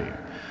charity,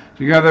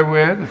 together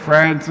with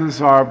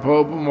Francis, our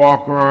Pope, and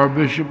Walker, our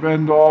Bishop,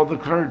 and all the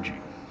clergy.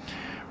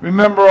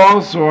 Remember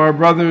also our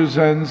brothers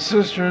and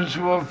sisters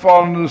who have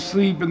fallen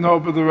asleep in the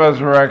hope of the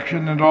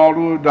resurrection, and all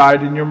who have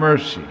died in your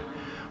mercy.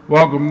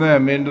 Welcome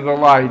them into the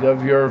light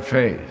of your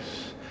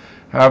face.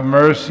 Have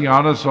mercy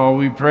on us all,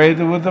 we pray,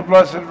 that with the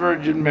Blessed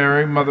Virgin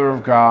Mary, Mother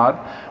of God,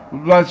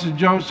 with blessed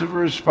Joseph,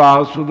 her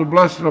spouse, with the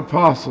blessed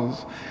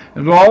apostles,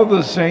 and all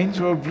the saints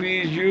who have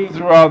pleased you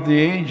throughout the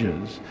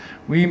ages,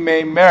 we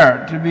may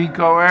merit to be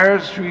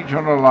co-heirs to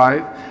eternal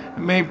life,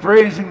 and may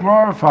praise and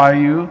glorify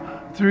you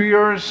through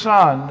your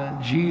Son,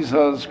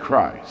 Jesus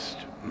Christ.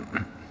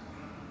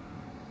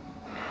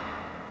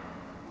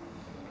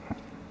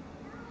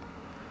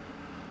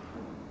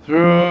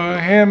 Through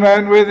him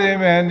and with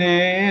him and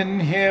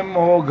in him,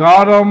 O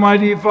God,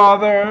 Almighty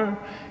Father,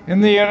 in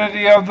the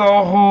unity of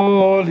the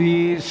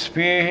Holy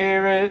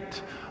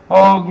Spirit,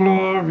 all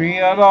glory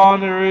and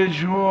honor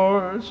is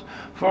yours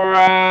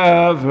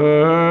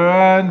forever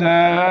and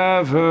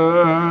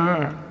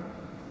ever.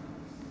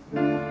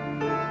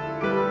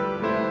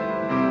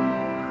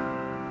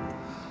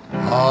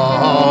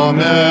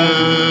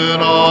 Amen,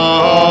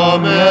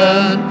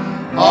 amen,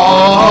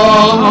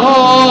 amen.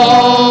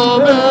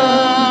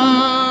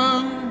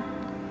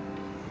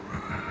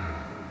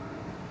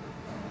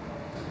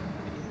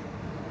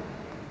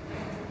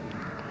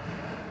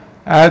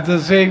 At the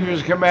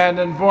Savior's command,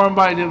 informed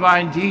by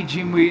divine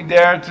teaching, we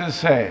dare to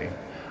say,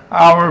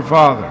 Our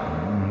Father,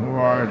 who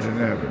art in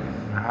heaven,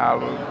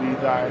 hallowed be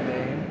thy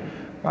name.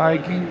 Thy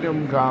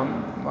kingdom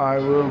come, thy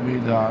will be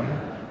done,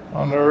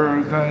 on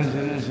earth as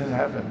it is in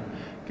heaven.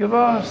 Give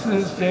us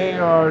this day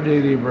our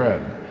daily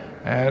bread,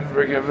 and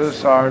forgive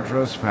us our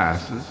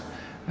trespasses,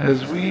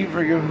 as we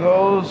forgive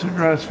those who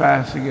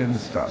trespass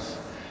against us.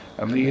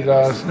 And lead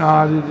us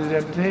not into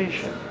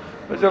temptation,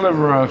 but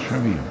deliver us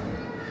from evil.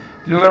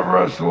 Deliver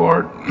us,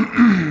 Lord,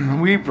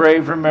 we pray,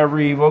 from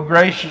every evil.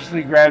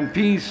 Graciously grant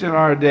peace in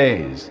our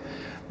days,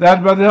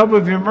 that by the help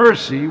of your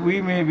mercy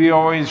we may be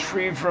always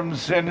free from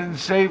sin and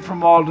safe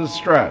from all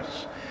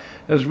distress,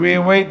 as we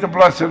await the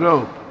blessed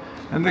hope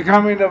and the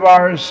coming of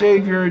our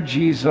Savior,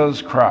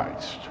 Jesus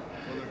Christ.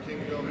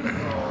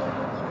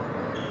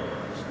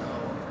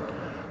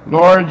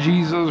 Lord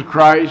Jesus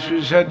Christ,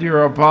 who said to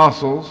your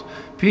apostles,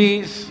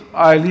 Peace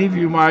I leave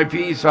you, my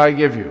peace I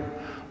give you.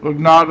 Look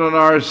not on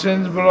our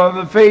sins, but on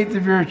the faith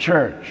of your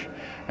church,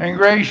 and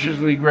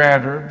graciously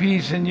grant her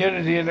peace and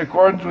unity in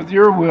accordance with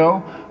your will,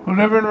 who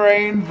live and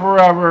reign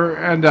forever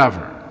and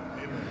ever.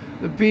 Amen.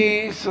 The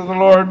peace of the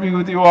Lord be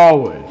with you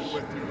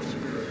always.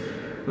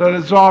 Let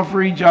us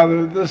offer each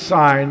other the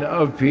sign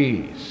of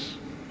peace.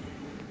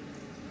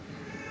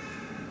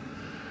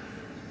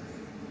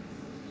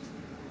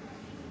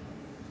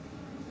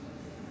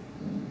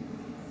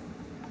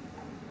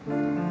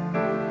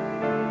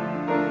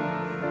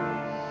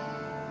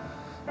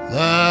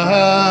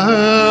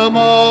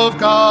 of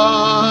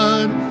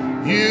God,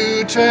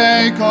 you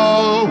take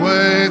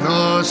away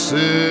the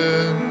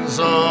sins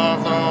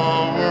of the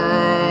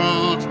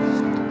world.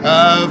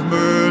 Have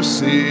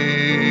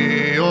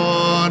mercy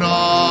on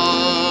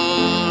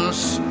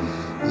us.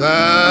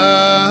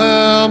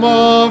 Lamb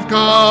of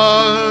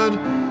God,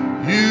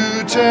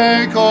 you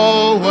take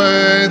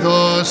away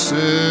the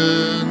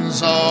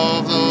sins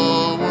of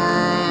the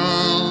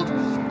world.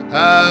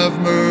 Have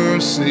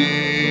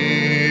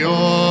mercy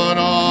on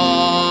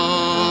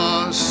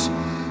us.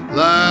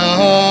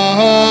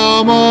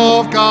 Lamb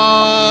of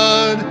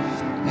God,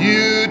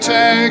 you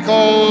take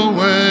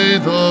away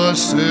the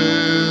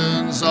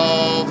sins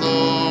of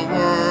the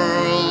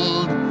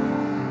world.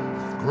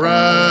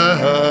 Grant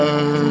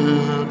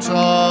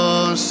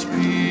us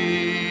peace.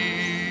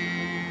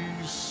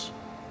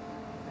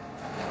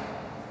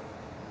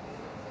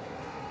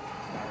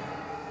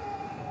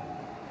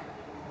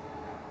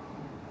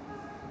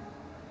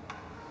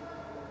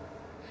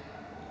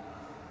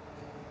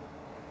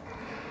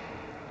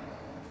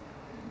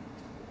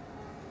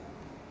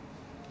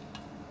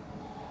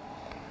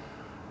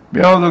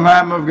 Behold the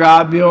Lamb of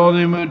God, behold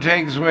him who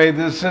takes away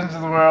the sins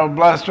of the world.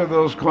 Blessed are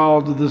those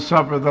called to the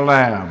supper of the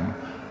Lamb.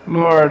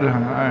 Lord,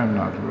 I am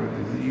not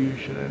worthy that you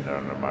should enter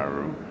under my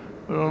roof,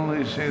 but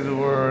only say the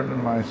word,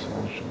 and my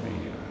soul shall be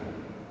healed.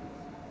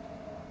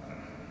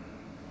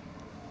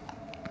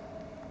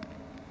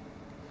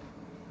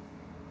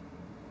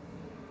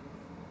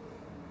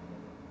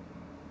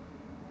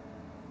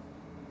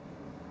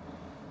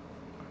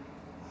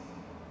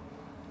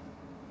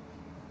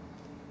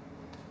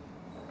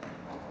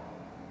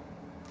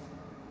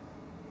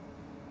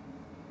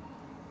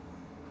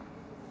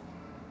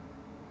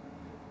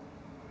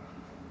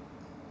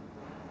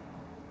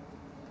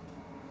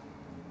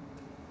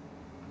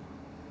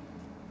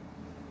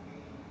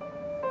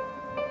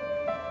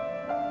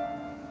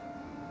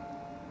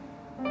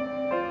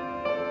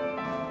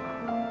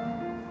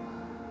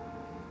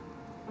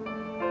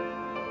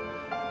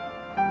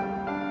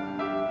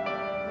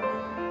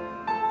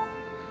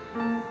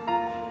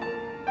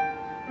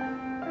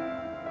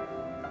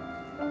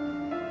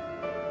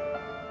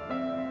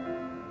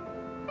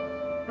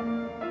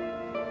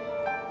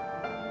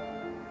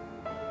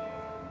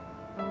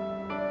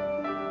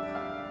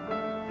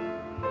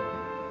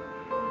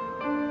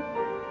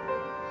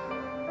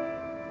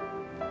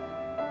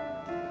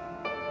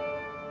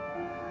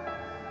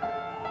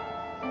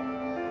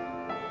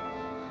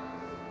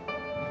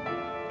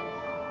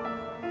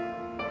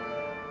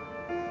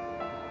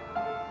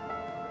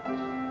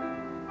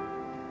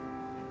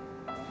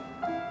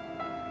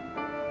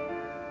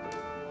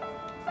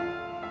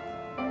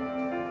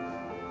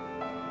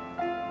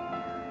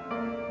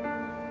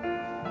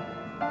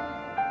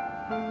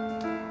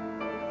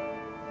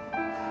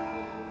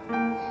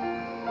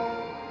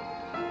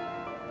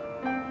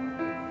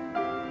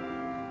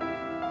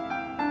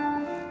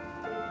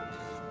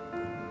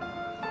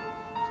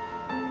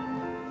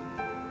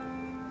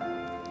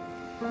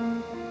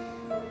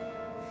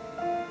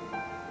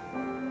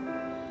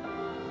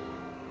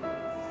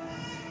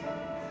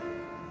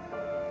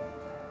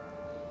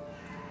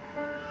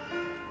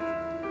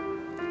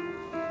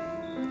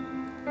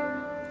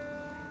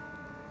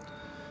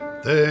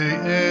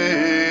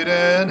 They ate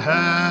and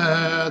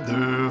had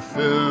their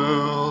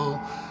fill,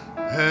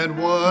 and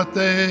what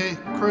they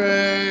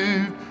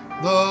craved,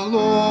 the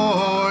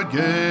Lord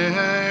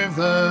gave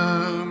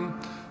them.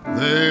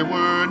 They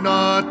were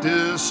not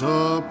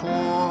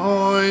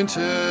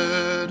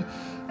disappointed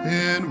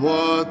in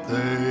what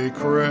they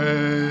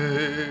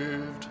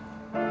craved.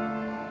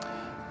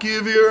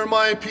 Give ear,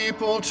 my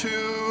people,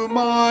 to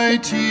my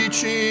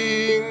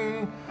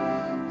teaching.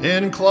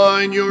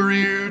 Incline your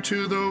ear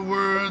to the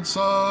words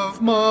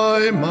of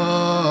my mouth.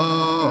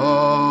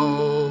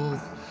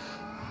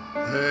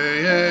 They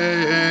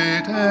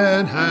ate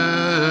and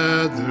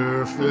had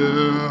their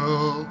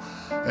fill,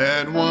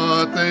 and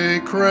what they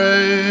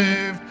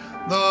craved,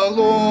 the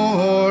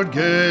Lord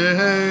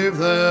gave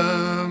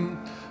them.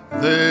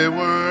 They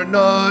were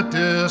not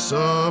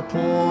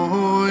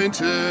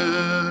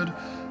disappointed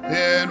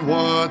in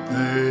what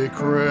they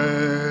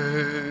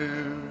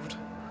craved.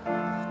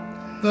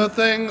 The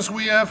things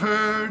we have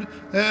heard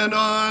and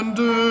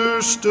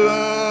understood,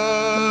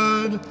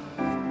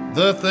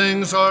 the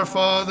things our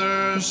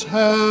fathers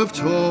have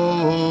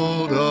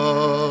told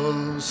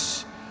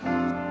us,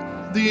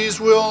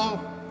 these we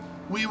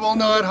will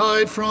not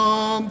hide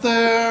from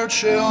their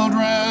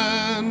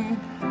children,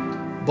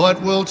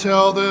 but will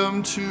tell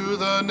them to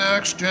the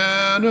next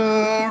generation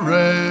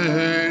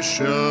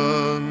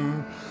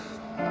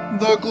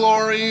the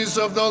glories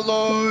of the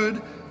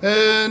Lord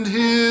and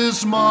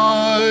his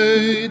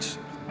might,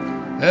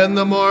 and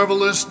the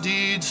marvelous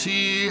deeds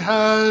he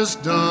has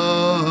done.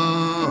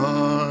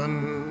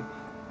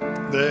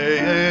 They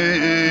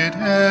ate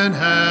and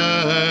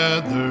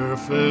had their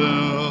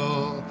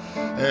fill,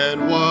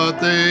 and what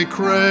they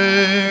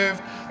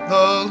craved,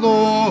 the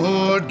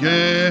Lord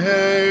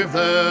gave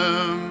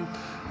them.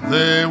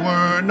 They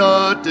were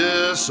not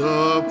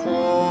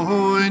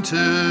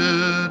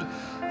disappointed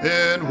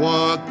in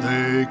what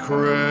they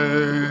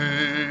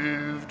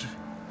craved.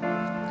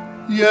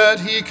 Yet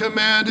he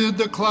commanded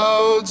the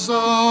clouds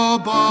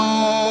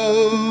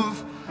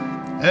above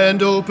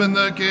and opened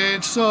the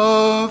gates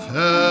of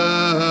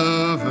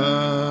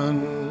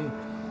heaven.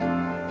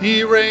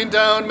 He rained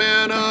down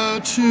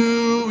manna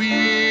to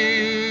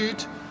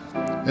eat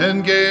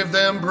and gave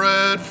them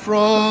bread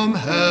from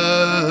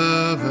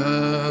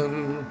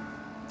heaven.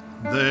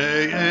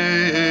 They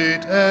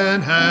ate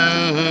and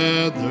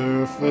had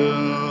their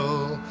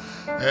fill,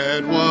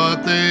 and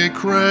what they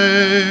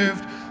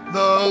craved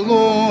the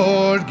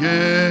Lord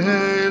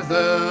gave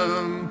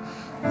them.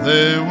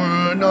 They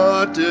were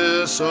not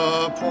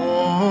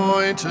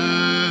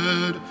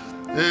disappointed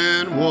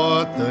in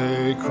what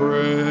they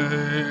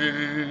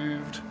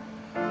craved.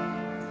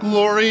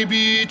 Glory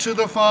be to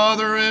the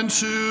Father, and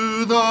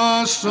to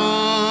the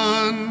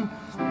Son,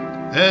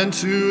 and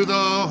to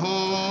the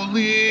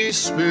Holy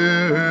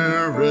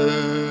Spirit,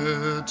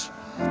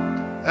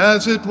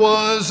 as it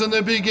was in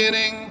the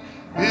beginning,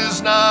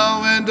 is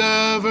now, and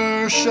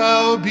ever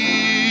shall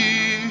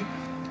be,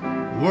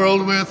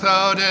 world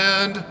without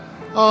end.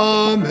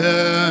 Amen.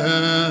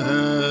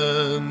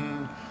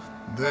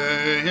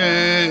 They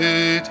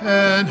ate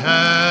and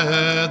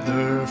had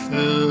their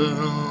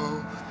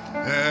fill,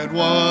 and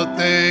what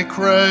they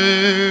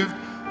craved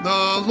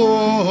the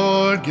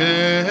Lord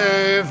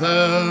gave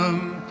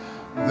them.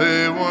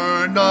 They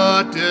were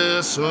not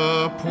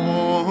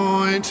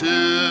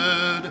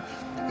disappointed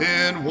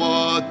in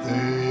what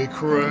they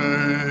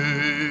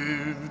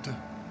craved.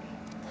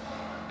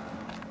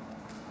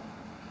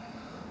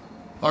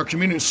 Our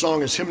communion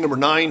song is hymn number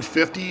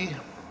 950,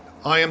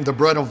 I Am the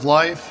Bread of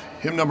Life,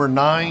 hymn number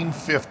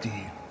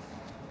 950.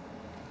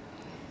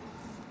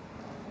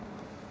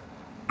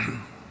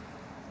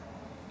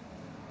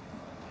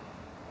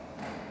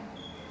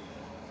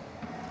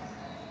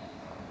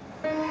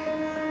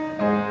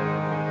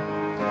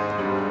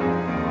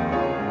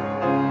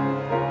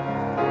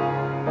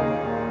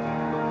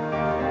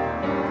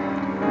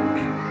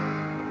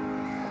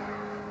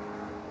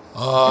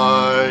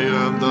 I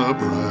am the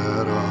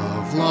bread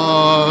of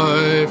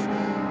life.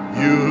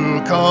 You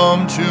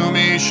come to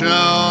me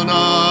shall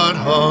not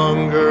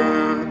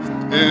hunger,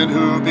 and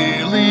who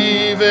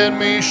believe in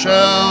me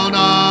shall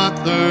not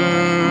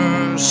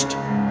thirst.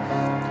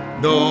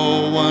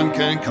 No one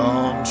can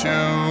come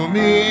to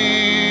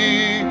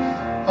me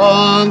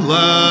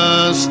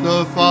unless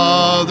the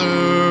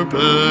Father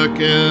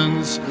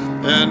beckons,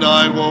 and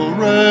I will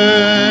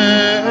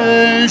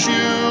raise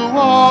you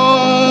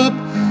up.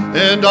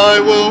 And I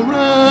will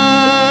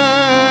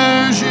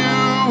raise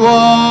you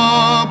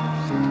up,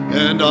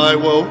 and I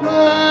will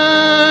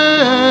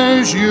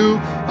raise you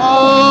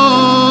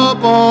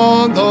up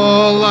on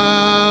the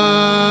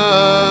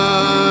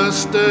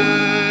last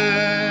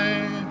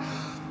day.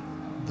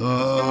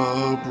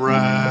 The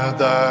bread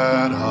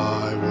that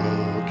I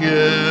will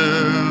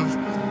give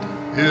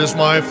is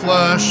my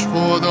flesh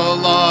for the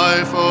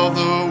life of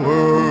the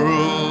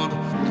world.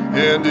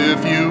 And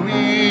if you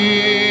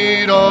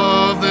eat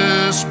of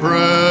this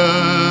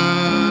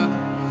bread,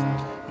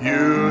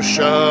 you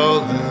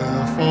shall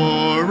live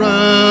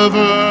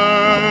forever.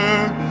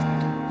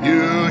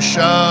 You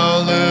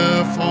shall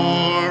live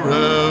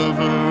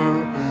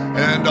forever.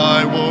 And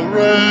I will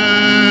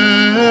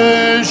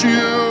raise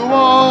you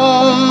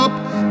up,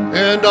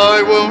 and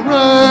I will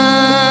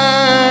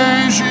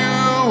raise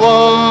you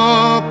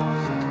up,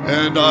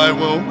 and I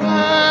will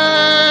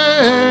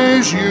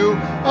raise you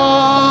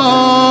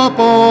up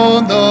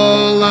on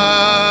the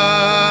last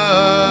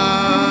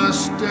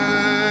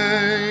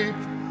day.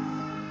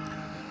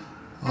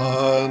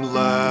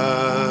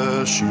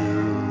 Unless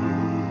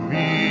you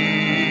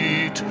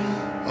eat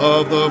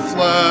of the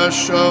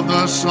flesh of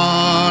the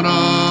Son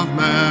of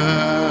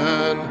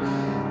Man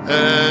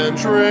and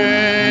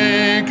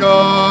drink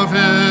of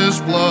his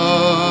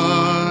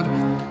blood,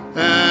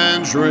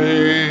 and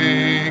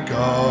drink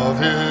of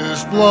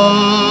his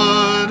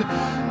blood,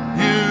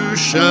 you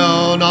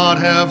shall not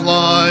have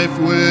life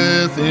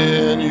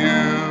within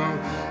you.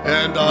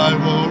 And I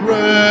will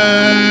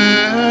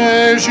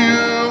raise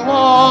you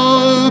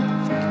up,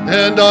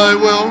 and I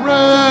will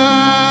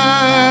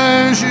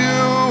raise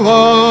you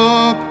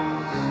up,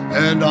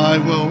 and I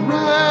will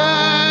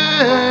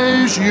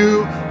raise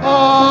you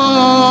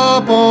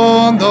up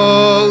on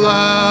the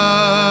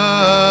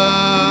last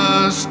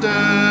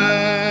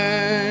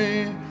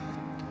day.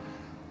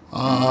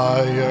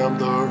 I am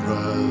the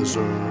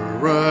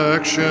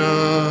resurrection.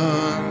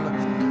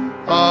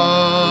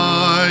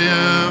 I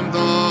am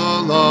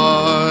the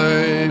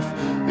life.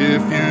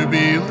 If you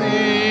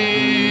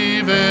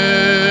believe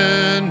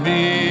in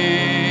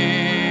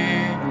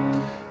me,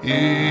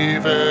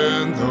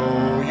 even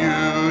though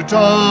you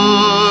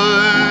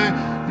die,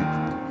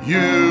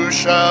 you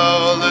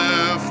shall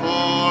live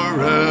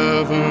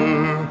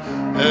forever.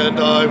 And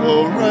I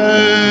will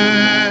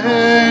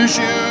raise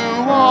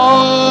you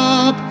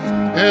up,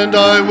 and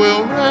I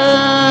will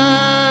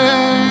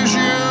raise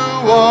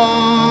you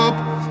up,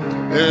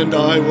 and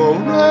I will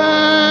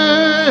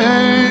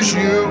raise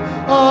you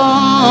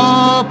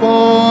up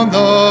on the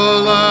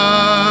land.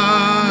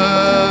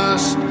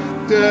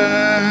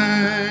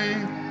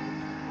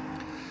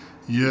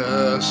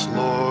 Yes,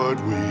 Lord,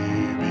 we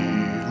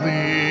believe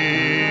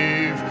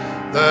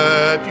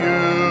that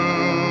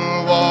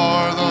you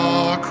are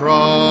the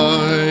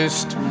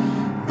Christ,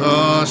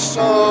 the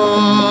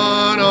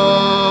Son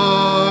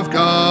of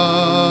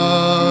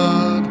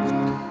God,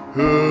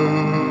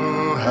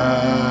 who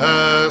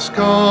has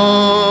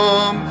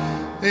come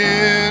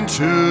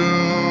into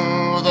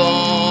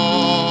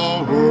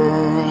the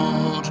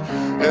world,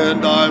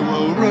 and I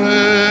will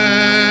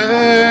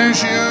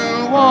raise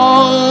you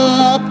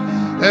up,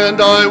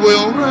 and I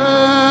will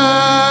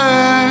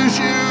raise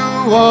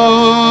you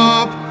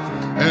up,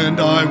 and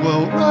I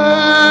will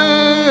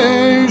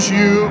raise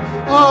you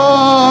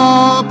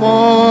up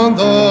on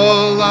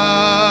the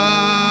last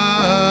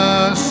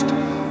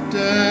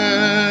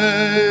day.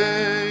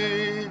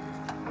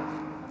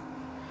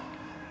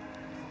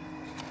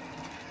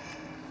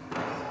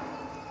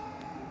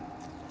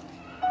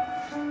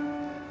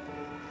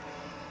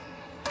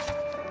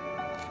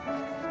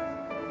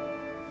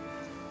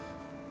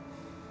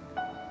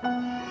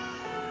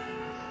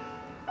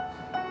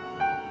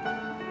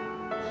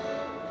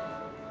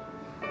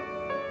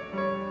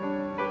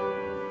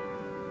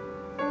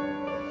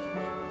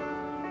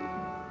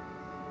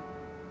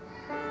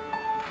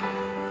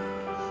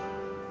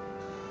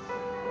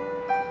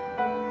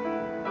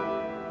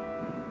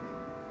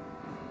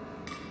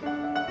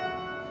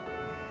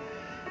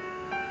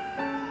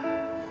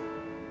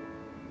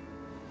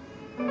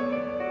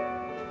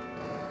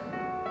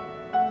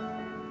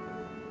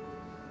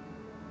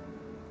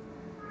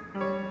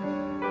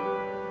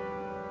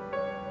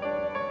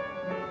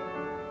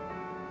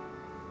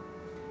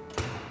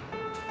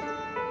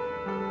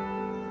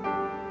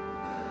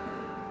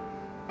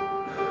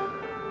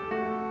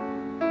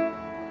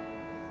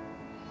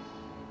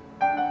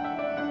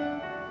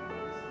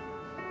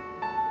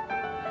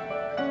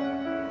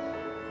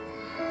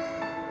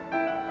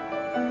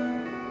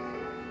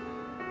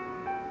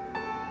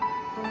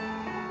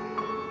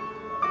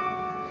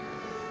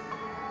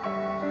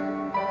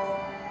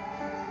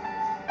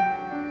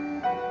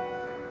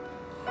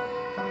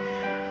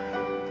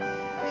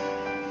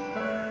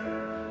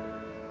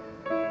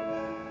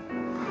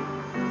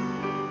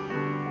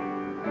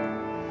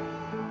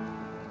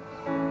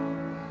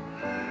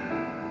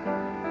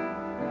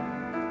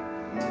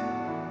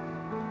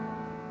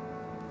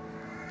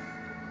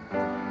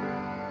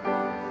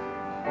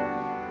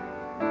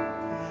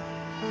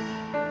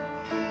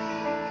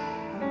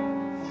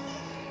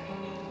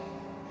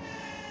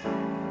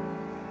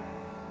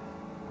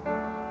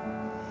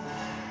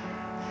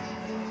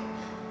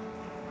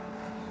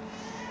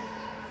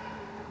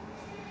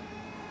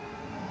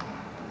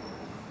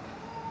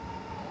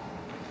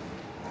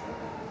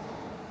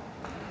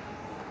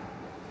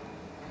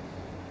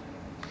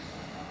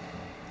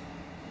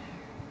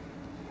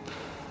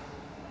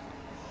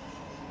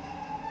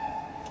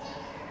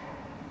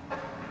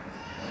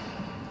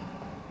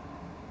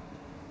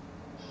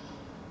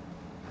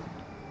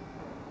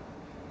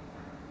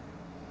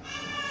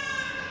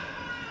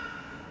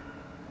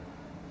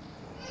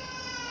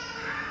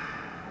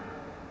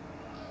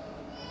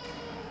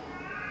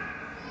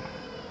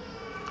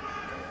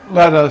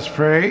 Let us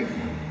pray.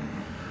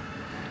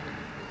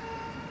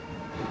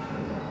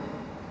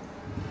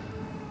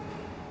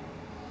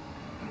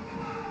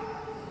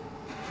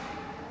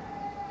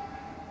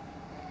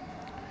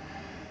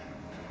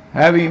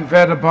 Having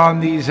fed upon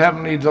these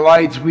heavenly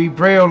delights, we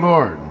pray, O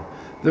Lord,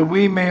 that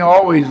we may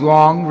always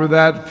long for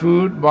that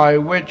food by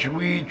which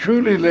we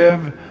truly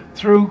live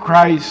through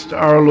Christ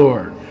our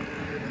Lord.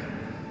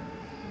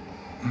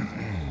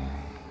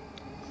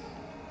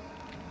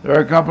 There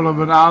are a couple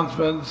of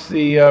announcements.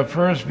 The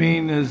first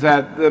being is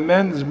that the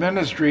men's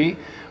ministry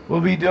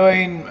will be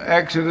doing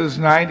Exodus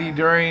 90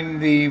 during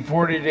the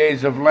 40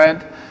 days of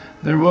Lent.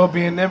 There will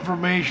be an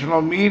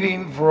informational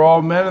meeting for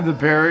all men of the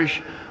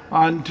parish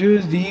on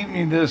Tuesday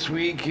evening this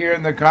week here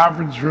in the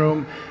conference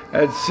room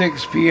at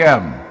 6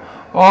 p.m.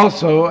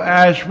 Also,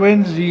 Ash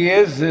Wednesday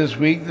is this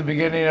week, the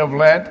beginning of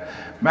Lent.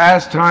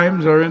 Mass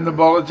times are in the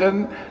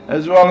bulletin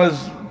as well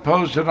as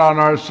posted on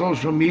our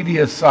social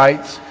media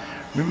sites.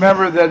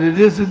 Remember that it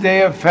is a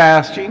day of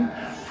fasting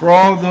for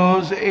all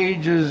those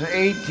ages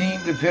 18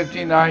 to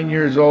 59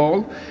 years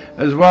old,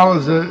 as well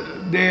as a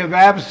day of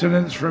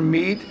abstinence from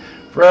meat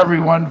for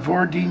everyone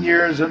 14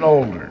 years and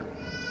older.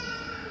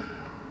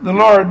 The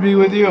Lord be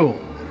with you.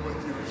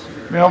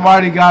 May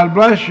Almighty God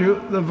bless you,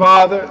 the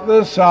Father,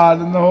 the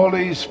Son, and the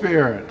Holy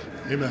Spirit.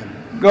 Amen.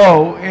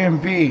 Go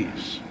in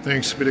peace.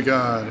 Thanks be to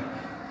God.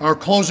 Our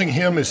closing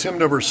hymn is hymn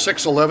number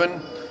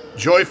 611.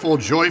 Joyful,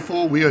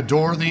 joyful, we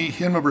adore thee.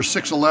 Hymn number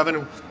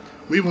 611.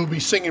 We will be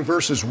singing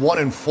verses 1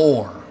 and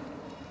 4.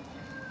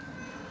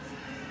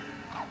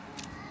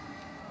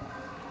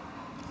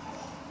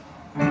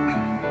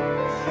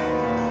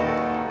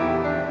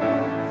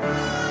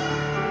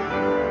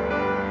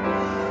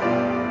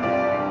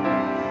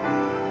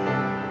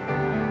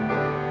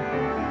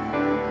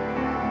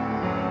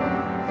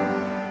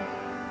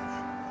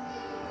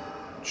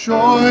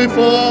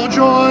 Joyful,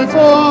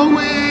 joyful,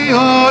 we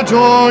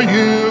adore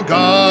you,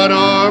 God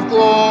of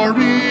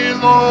glory,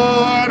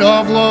 Lord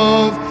of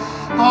love.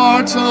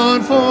 Hearts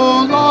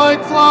unfold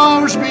like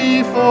flowers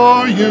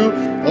before you,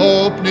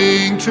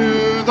 opening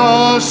to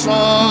the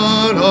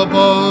sun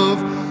above.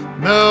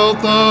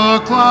 Melt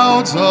the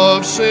clouds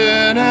of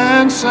sin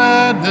and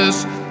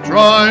sadness,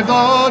 drive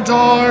the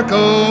dark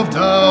of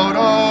doubt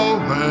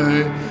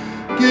away.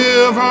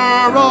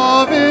 Giver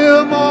of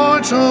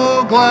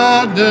immortal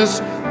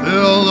gladness,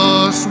 fill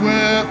us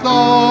with the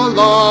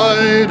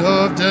light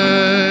of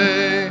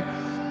day.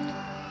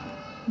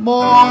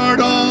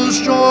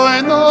 Mortals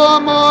join the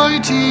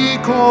mighty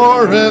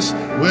chorus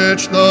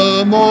which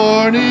the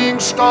morning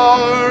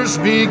stars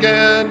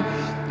began.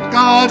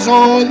 God's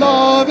own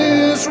love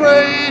is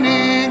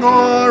reigning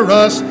o'er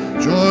us,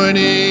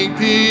 joining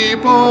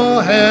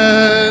people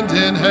hand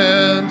in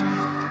hand.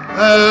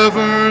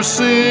 Ever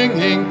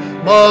singing,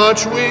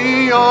 march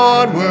we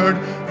onward,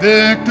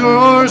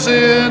 victors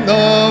in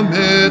the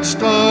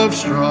midst of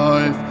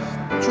strife.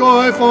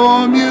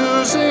 Joyful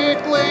music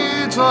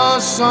leads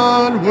us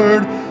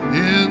onward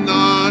in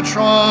the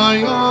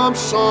triumph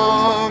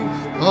song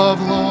of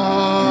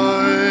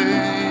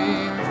life.